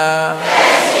မ်းသာ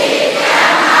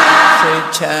စိတ်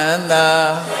ချမ်းသာ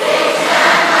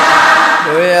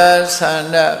တို့ရဆန္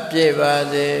ဒပြည့်ပါ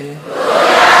စေ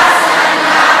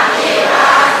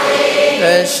သ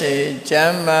က်ရှိချ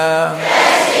မ်းသာ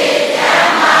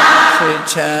စိတ်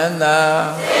ချမ်းသာ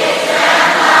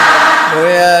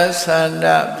တို့ရဆန္ဒ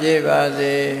ပြည့်ပါ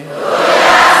စေ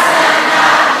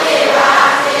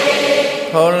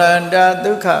Hồng lan đa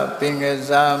tu khả bình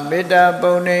sa mê đa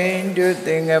bồ ni du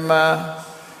tình ma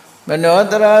Mano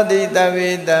tara di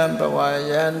tavi tam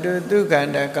pawayan du tu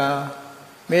khanda ka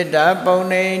mê đa bồ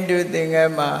ni du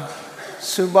tình ma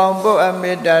Su bóng bộ âm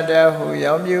mê đa đa hù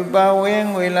yào miu ba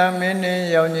nguyên nguy la mê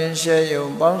ni yào nhìn xe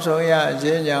dùng bóng số ya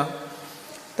chế nhau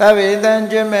Ta vi tan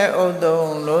chế mê ô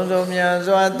tông lô sô mya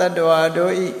doa tát đoa đô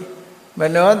y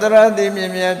Mano tara di mê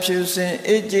mya phiêu sinh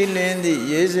ít chí linh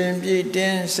di yế sinh pi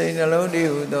tiên sinh nà lâu đi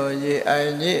hù tô yế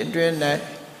ai nhị tuyên này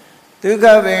Tu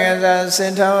kha bình sa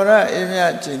sinh thao ra y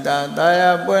mya chỉ ta ta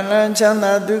ya buồn lan chán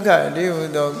ta tu kha đi hù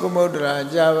tô cú mô tra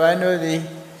cha vái nô đi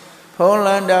Phong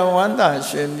lan đa hoán ta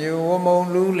xuyên miu vô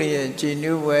mông lũ lìa chỉ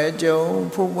nữ vẽ châu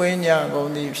phúc quê nhà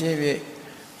công ty phía việt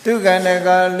Tu kha nè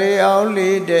ca lý áo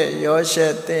lý đệ yó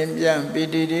xe tên biang bí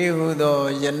đi đi hù tô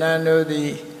yến nan nô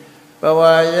đi Bà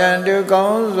hòa yan tu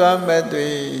công doa mẹ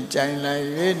tùy chanh lại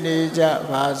viết đi cha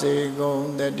phá sĩ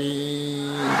công tà đi